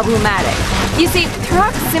deeply problematic. You see,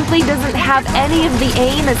 Turok simply doesn't have any of the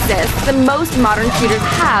aim assists that most modern shooters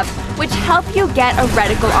have, which help you get a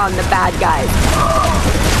reticle on the bad guys.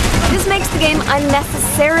 This makes the game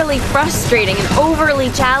unnecessarily frustrating and overly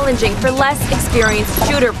challenging for less experienced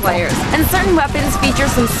shooter players. And certain weapons feature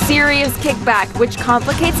some serious kickback, which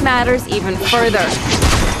complicates matters even further.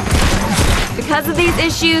 Because of these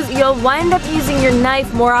issues, you'll wind up using your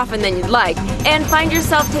knife more often than you'd like, and find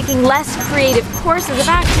yourself taking less creative courses of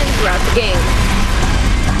action throughout the game.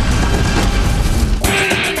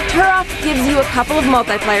 Turok gives you a couple of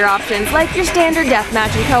multiplayer options, like your standard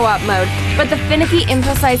deathmatch and co-op mode, but the finicky,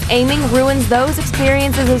 imprecise aiming ruins those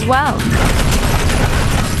experiences as well.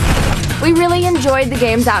 We really enjoyed the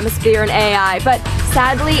game's atmosphere and AI, but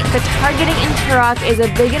sadly, the targeting in Turok is a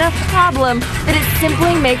big enough problem that it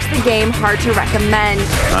simply makes the game hard to recommend.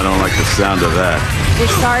 I don't like the sound of that. We're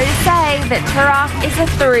sorry to say that Turok is a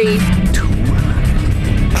 3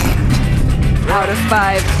 out of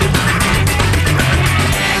 5.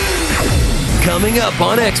 Coming up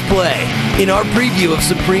on X-Play, in our preview of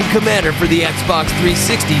Supreme Commander for the Xbox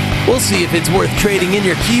 360, we'll see if it's worth trading in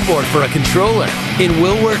your keyboard for a controller. In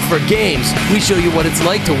Will Work for Games, we show you what it's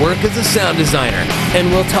like to work as a sound designer,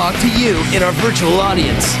 and we'll talk to you in our virtual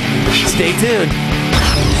audience. Stay tuned.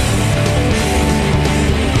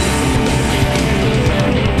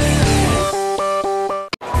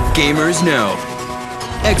 Gamers know.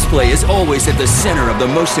 X-Play is always at the center of the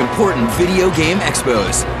most important video game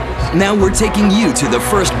expos. Now we're taking you to the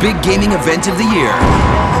first big gaming event of the year.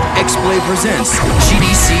 X-Play presents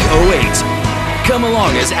GDC 08. Come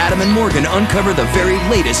along as Adam and Morgan uncover the very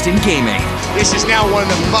latest in gaming. This is now one of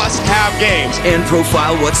the must-have games. And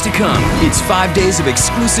profile what's to come. It's 5 days of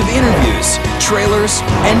exclusive interviews, trailers,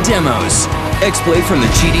 and demos. X-Play from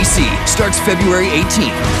the GDC starts February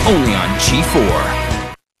 18th, only on G4.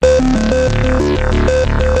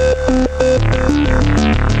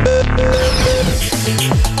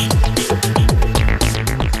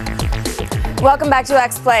 Welcome back to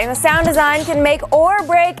X-Play. The sound design can make or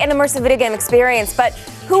break an immersive video game experience, but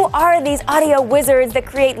who are these audio wizards that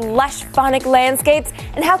create lush phonic landscapes,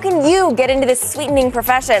 and how can you get into this sweetening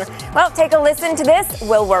profession? Well, take a listen to this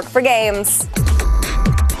Will Work for Games.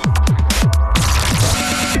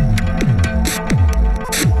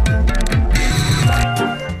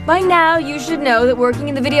 By now, you should know that working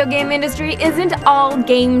in the video game industry isn't all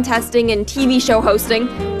game testing and TV show hosting.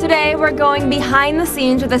 Today, we're going behind the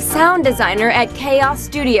scenes with a sound designer at Chaos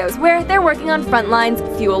Studios, where they're working on Frontline's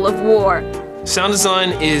Fuel of War. Sound design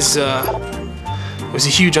was a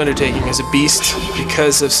huge undertaking, as a beast,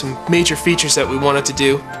 because of some major features that we wanted to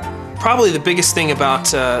do. Probably the biggest thing about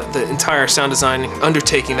the entire sound design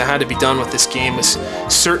undertaking that had to be done with this game was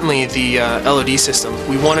certainly the LOD system.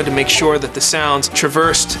 We wanted to make sure that the sounds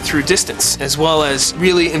traversed through distance, as well as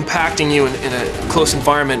really impacting you in a close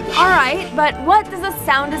environment. Alright, but what does a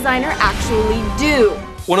sound designer actually do?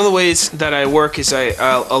 One of the ways that I work is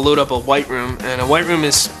I'll load up a white room, and a white room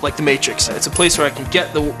is like the Matrix. It's a place where I can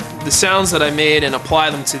get the sounds that I made and apply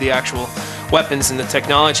them to the actual weapons and the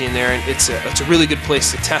technology in there, and it's a really good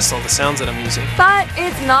place to test all the sounds that I'm using. But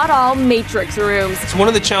it's not all Matrix rooms. So one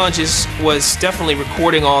of the challenges was definitely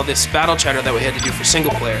recording all this battle chatter that we had to do for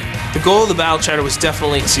single player. The goal of the battle chatter was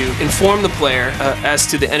definitely to inform the player as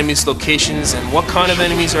to the enemy's locations and what kind of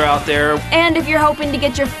enemies are out there. And if you're hoping to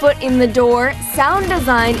get your foot in the door, sound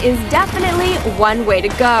design is definitely one way to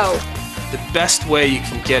go. The best way you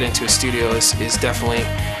can get into a studio is definitely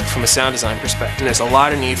from a sound design perspective. And there's a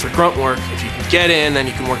lot of need for grunt work. If you can get in, then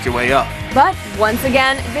you can work your way up. But once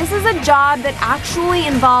again, this is a job that actually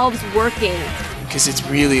involves working. Because it's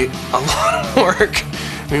really a lot of work.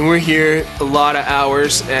 I mean, we're here a lot of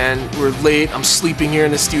hours and we're late. I'm sleeping here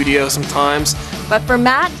in the studio sometimes. But for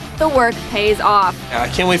Matt, the work pays off. I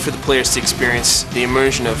can't wait for the players to experience the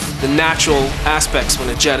immersion of the natural aspects when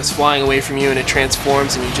a jet is flying away from you and it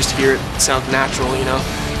transforms and you just hear it sound natural, you know?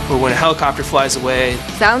 Or when a helicopter flies away.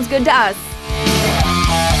 Sounds good to us.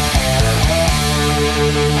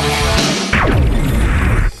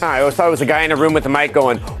 I always thought it was a guy in a room with a mic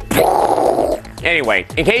going. Anyway,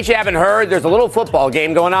 in case you haven't heard, there's a little football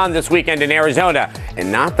game going on this weekend in Arizona,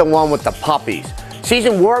 and not the one with the puppies.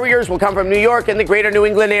 Seasoned warriors will come from New York and the greater New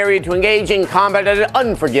England area to engage in combat at an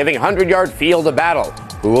unforgiving 100-yard field of battle.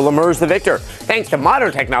 Who will emerge the victor? Thanks to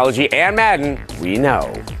modern technology and Madden, we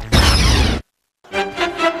know.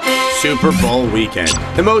 Super Bowl weekend,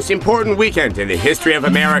 the most important weekend in the history of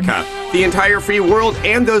America. The entire free world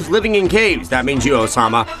and those living in caves, that means you,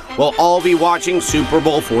 Osama, will all be watching Super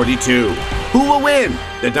Bowl 42. Who will win?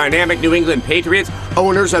 The dynamic New England Patriots,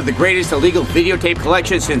 owners of the greatest illegal videotape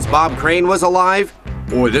collection since Bob Crane was alive?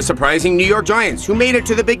 Or the surprising New York Giants, who made it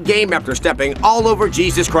to the big game after stepping all over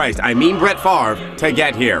Jesus Christ, I mean Brett Favre, to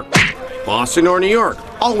get here? Boston or New York?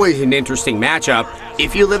 Always an interesting matchup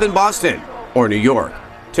if you live in Boston or New York.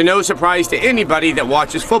 To no surprise to anybody that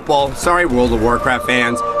watches football, sorry World of Warcraft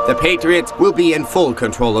fans, the Patriots will be in full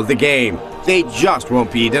control of the game. They just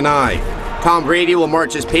won't be denied. Tom Brady will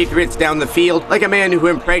march his Patriots down the field like a man who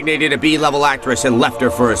impregnated a B-level actress and left her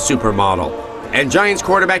for a supermodel. And Giants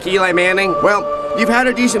quarterback Eli Manning, well, you've had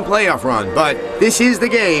a decent playoff run, but this is the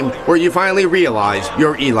game where you finally realize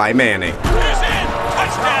you're Eli Manning.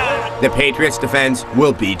 The Patriots' defense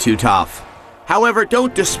will be too tough. However,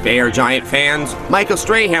 don't despair, Giant fans. Michael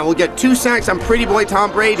Strahan will get 2 sacks on pretty boy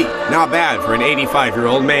Tom Brady. Not bad for an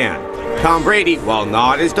 85-year-old man. Tom Brady, while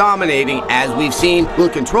not as dominating as we've seen, will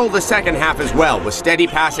control the second half as well with steady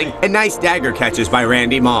passing and nice dagger catches by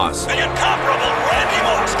Randy Moss. The incomparable Randy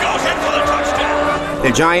Moss goes in for the touchdown.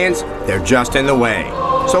 The Giants, they're just in the way.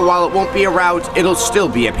 So while it won't be a rout, it'll still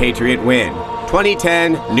be a Patriot win.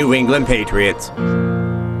 2010 New England Patriots.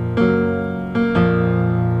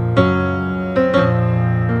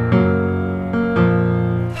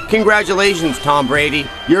 Congratulations, Tom Brady.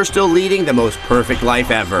 You're still leading the most perfect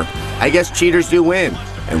life ever. I guess cheaters do win,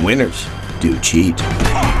 and winners do cheat.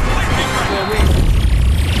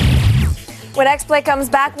 When X-Play comes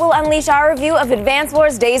back, we'll unleash our review of Advance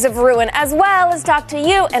Wars Days of Ruin, as well as talk to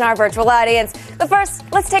you and our virtual audience. But first,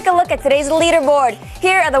 let's take a look at today's leaderboard.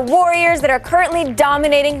 Here are the Warriors that are currently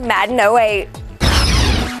dominating Madden 08.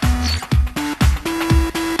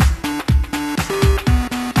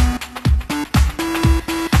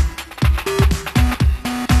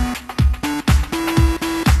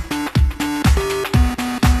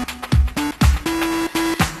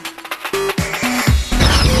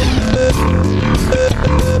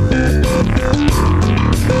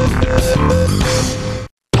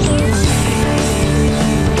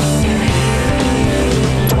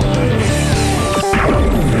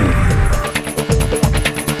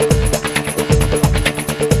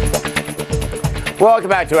 Welcome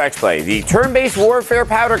back to X-Play. The turn-based warfare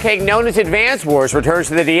powder keg known as Advance Wars returns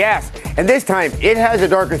to the DS, and this time it has a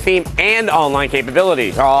darker theme and online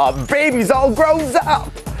capabilities. Aw, baby's all grown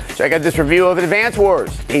up! Check out this review of Advance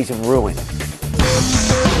Wars Days of Ruin.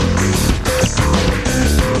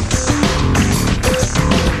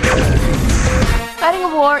 Fighting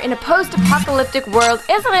a war in a post-apocalyptic world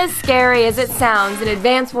isn't as scary as it sounds in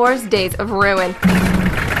Advance Wars Days of Ruin.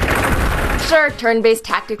 Sure, turn-based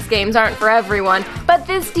tactics games aren't for everyone, but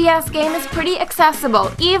this DS game is pretty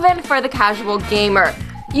accessible, even for the casual gamer.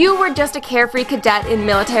 You were just a carefree cadet in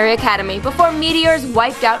military academy before meteors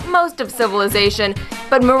wiped out most of civilization,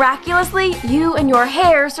 but miraculously, you and your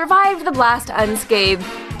hair survived the blast unscathed.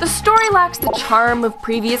 The story lacks the charm of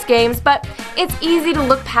previous games, but it's easy to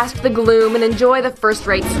look past the gloom and enjoy the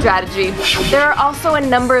first-rate strategy. There are also a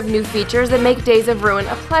number of new features that make Days of Ruin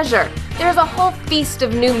a pleasure. There's a whole feast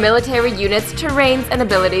of new military units, terrains, and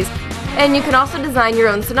abilities, and you can also design your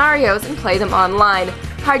own scenarios and play them online.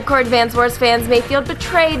 Hardcore Advance Wars fans may feel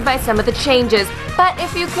betrayed by some of the changes, but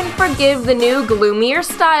if you can forgive the new, gloomier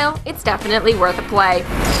style, it's definitely worth a play.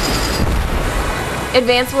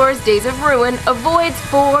 Advance Wars Days of Ruin avoids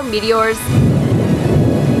 4 meteors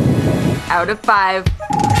out of 5.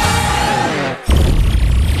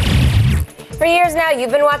 For years now,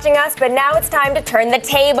 you've been watching us, but now it's time to turn the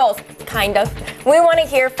tables. Kind of. We want to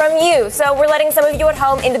hear from you, so we're letting some of you at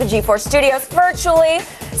home into the GeForce studios virtually.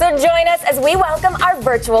 So join us as we welcome our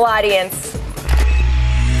virtual audience.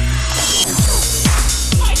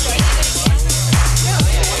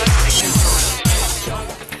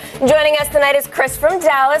 Joining us tonight is Chris from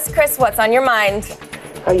Dallas. Chris, what's on your mind?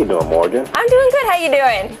 How you doing, Morgan? I'm doing good. How you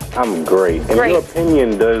doing? I'm great. In Great. your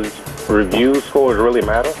opinion, does review scores really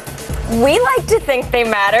matter? We like to think they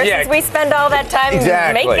matter since we spend all that time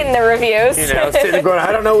making the reviews. You know, sitting there going,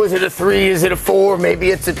 I don't know, is it a 3, is it a 4, maybe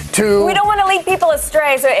it's a 2? We don't want to lead people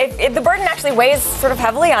astray, so if the burden actually weighs sort of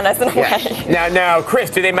heavily on us in a way. Now,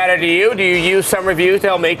 Chris, do they matter to you? Do you use some reviews to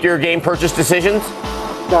help make your game purchase decisions?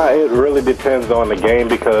 No, it really depends on the game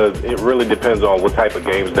because it really depends on what type of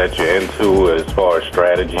games that you're into as far as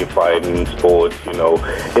strategy, fighting, sports, you know.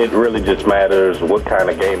 It really just matters what kind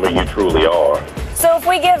of gamer you truly are. So if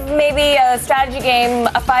we give maybe a strategy game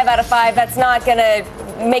a 5 out of 5, that's not going to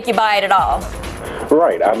make you buy it at all.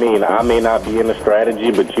 Right. I mean, I may not be into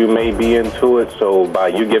strategy, but you may be into it. So by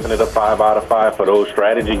you giving it a 5 out of 5 for those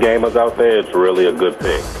strategy gamers out there, it's really a good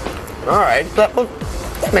pick. All right.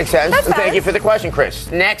 That makes sense. And thank you for the question,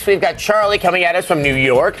 Chris. Next, we've got Charlie coming at us from New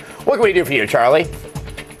York. What can we do for you, Charlie?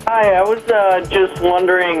 Hi, I was just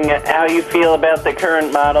wondering how you feel about the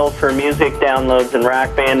current model for music downloads in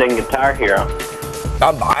Rock Band and Guitar Hero.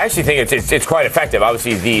 I actually think it's quite effective.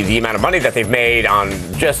 Obviously, the amount of money that they've made on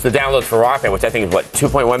just the downloads for Rock Band, which I think is, what,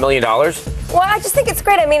 $2.1 million? Well, I just think it's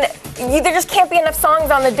great. I mean, there just can't be enough songs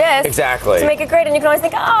on the disc to make it great. And you can always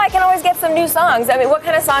think, oh, I can always get some new songs. I mean, what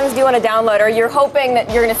kind of songs do you want to download, or you're hoping that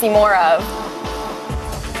you're going to see more of?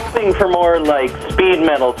 Hoping for more, like, speed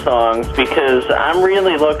metal songs, because I'm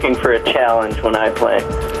really looking for a challenge when I play.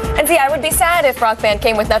 And see, I would be sad if Rock Band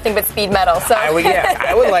came with nothing but speed metal. So I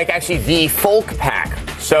would like actually the folk pack,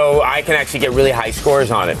 so I can actually get really high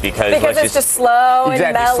scores on it because it's just slow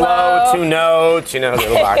and mellow. Slow, 2 notes, you know,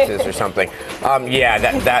 little boxes or something.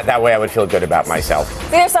 That way I would feel good about myself.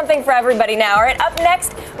 There's something for everybody now. All right, up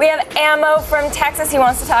next we have Ammo from Texas. He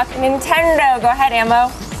wants to talk Nintendo. Go ahead, Ammo.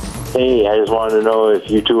 Hey, I just wanted to know if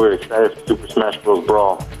you two are excited for Super Smash Bros.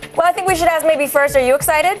 Brawl. Well, I think we should ask maybe first, are you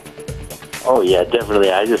excited? Oh, yeah, definitely.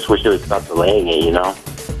 I just wish it would stop delaying it, you know?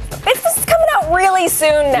 It's coming out really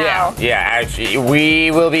soon now. Yeah, actually,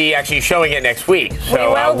 we will be actually showing it next week.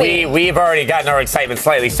 So we've already gotten our excitement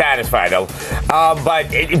slightly satisfied, though.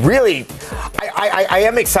 But it really, I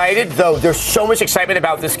am excited, though. There's so much excitement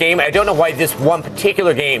about this game. I don't know why this one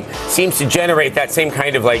particular game seems to generate that same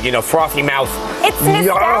kind of, like, you know, frothy mouth. It's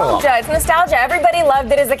nostalgia. It's nostalgia. Everybody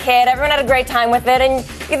loved it as a kid. Everyone had a great time with it. And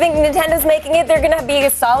you think Nintendo's making it, they're going to be a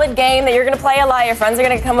solid game that you're going to play a lot. Your friends are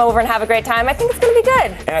going to come over and have a great time. I think it's going to be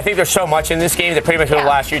good. And I think there's so much in this game that pretty much will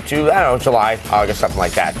last you to, I don't know, July, August, something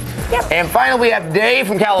like that. Yep. And finally, we have Dave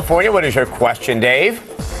from California. What is your question, Dave?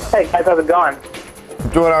 Hey, guys, how's it going?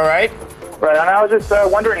 Doing all right. Right, and I was just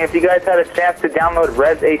wondering if you guys had a chance to download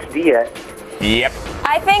Res HD yet. Yep.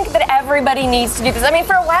 I think that everybody needs to do this. I mean,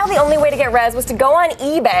 for a while, the only way to get Res was to go on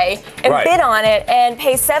eBay and bid on it and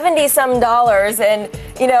pay $70-some, and,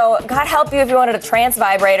 you know, God help you if you wanted a trance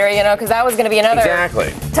vibrator, you know, because that was going to be another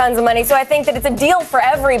tons of money. So I think that it's a deal for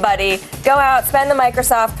everybody. Go out, spend the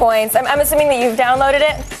Microsoft points. I'm assuming that you've downloaded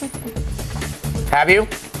it. Have you?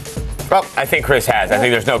 Well, I think Chris has. I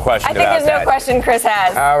think there's no question about that. I think there's no question Chris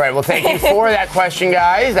has. All right. Well, thank you for that question,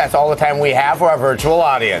 guys. That's all the time we have for our virtual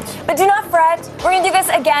audience. But do not fret. We're going to do this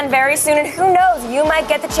again very soon. And who knows, you might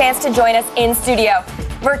get the chance to join us in studio.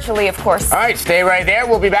 Virtually, of course. All right. Stay right there.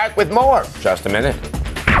 We'll be back with more. Just a minute.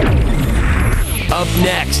 Up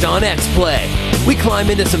next on X-Play, we climb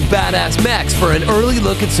into some badass mechs for an early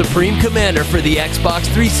look at Supreme Commander for the Xbox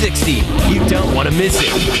 360. You don't want to miss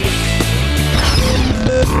it.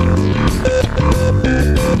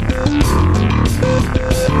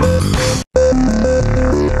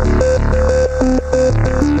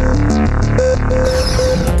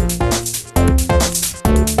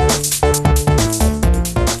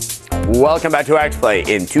 Welcome back to X-Play.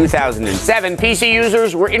 In 2007, PC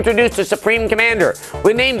users were introduced to Supreme Commander.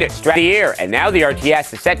 We named it Strategy Year, and now the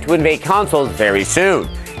RTS is set to invade consoles very soon.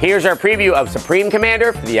 Here's our preview of Supreme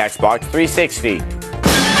Commander for the Xbox 360.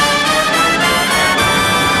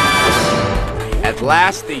 At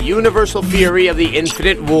last, the universal fury of the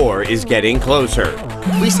Infinite War is getting closer.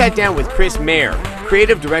 We sat down with Chris Mayer,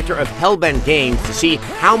 creative director of Hellbent Games, to see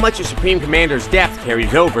how much of Supreme Commander's depth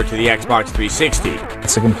carries over to the Xbox 360.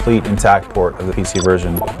 It's a complete intact port of the PC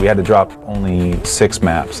version. We had to drop only 6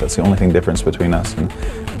 maps. That's the only thing difference between us and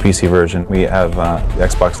the PC version. We have the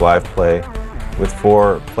Xbox Live Play with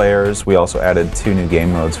 4 players. We also added 2 new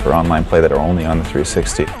game modes for online play that are only on the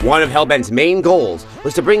 360. One of Hellbent's main goals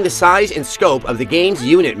was to bring the size and scope of the game's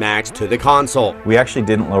unit max to the console. We actually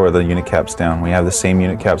didn't lower the unit caps down. We have the same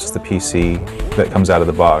unit caps as the PC that comes out of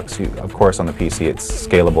the box. Of course, on the PC, it's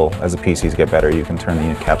scalable. As the PCs get better, you can turn the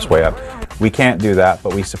unit caps way up. We can't do that,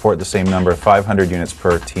 but we support the same number, 500 units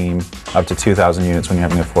per team, up to 2,000 units when you're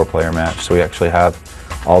having a 4-player match. So we actually have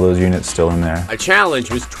all those units still in there. A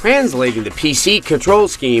challenge was translating the PC control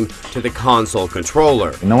scheme to the console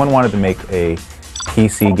controller. No one wanted to make a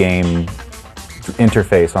PC game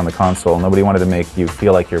interface on the console. Nobody wanted to make you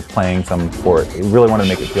feel like you're playing some port. We really wanted to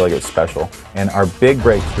make it feel like it was special. And our big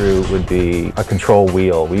breakthrough would be a control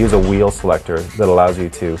wheel. We use a wheel selector that allows you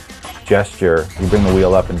to gesture. You bring the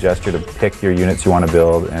wheel up and gesture to pick your units you want to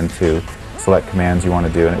build and to select commands you want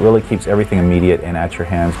to do. And it really keeps everything immediate and at your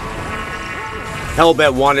hands.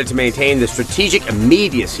 Hellbent wanted to maintain the strategic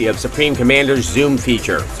immediacy of Supreme Commander's zoom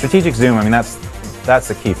feature. Strategic zoom, I mean, that's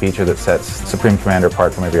the key feature that sets Supreme Commander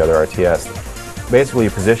apart from every other RTS. Basically,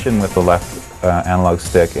 you position with the left analog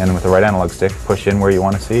stick, and with the right analog stick, push in where you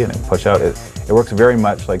want to see and push out. It works very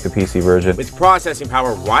much like the PC version. With processing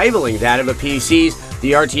power rivaling that of a PC's,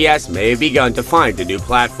 the RTS may have begun to find a new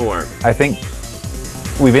platform. I think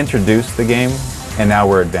we've introduced the game, and now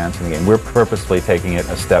we're advancing the game. We're purposefully taking it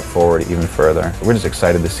a step forward even further. We're just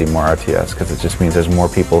excited to see more RTS because it just means there's more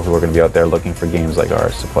people who are going to be out there looking for games like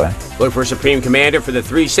ours to play. Look for Supreme Commander for the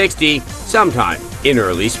 360 sometime in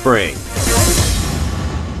early spring.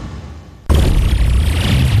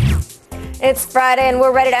 It's Friday and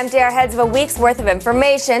we're ready to empty our heads of a week's worth of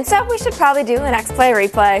information, so we should probably do an X-Play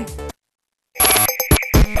replay.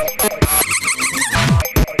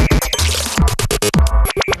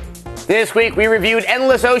 This week we reviewed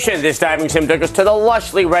Endless Ocean. This diving sim took us to the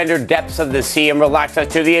lushly rendered depths of the sea and relaxed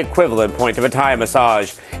us to the equivalent point of a Thai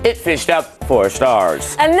massage. It fished up 4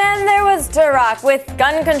 stars. And then there was Turok. With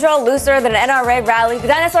gun control looser than an NRA rally, the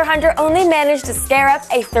dinosaur hunter only managed to scare up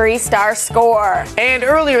a 3-star score. And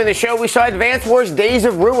earlier in the show we saw Advance Wars Days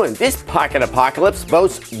of Ruin. This pocket apocalypse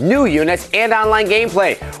boasts new units and online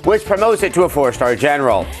gameplay, which promotes it to a 4-star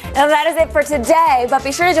general. Now that is it for today, but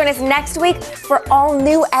be sure to join us next week for all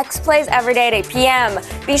new X-Plays every day at 8 p.m.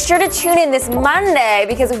 Be sure to tune in this Monday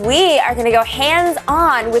because we are going to go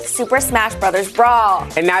hands-on with Super Smash Bros. Brawl.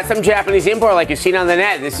 And not some Japanese import like you've seen on the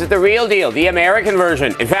net. This is the real deal, the American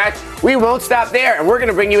version. In fact, we won't stop there, and we're going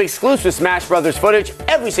to bring you exclusive Smash Bros. Footage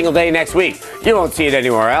every single day next week. You won't see it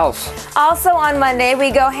anywhere else. Also on Monday, we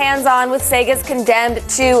go hands-on with Sega's Condemned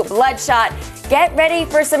 2 Bloodshot. Get ready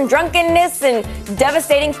for some drunkenness and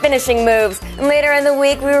devastating finishing moves. And later in the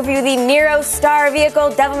week, we review the Nero Star vehicle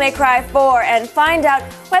Devil May Cry 4 and find out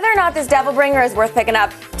whether or not this Devil Bringer is worth picking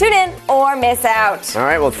up. Tune in or miss out. All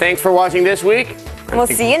right, well, thanks for watching this week. We'll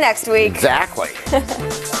see you next week. Exactly.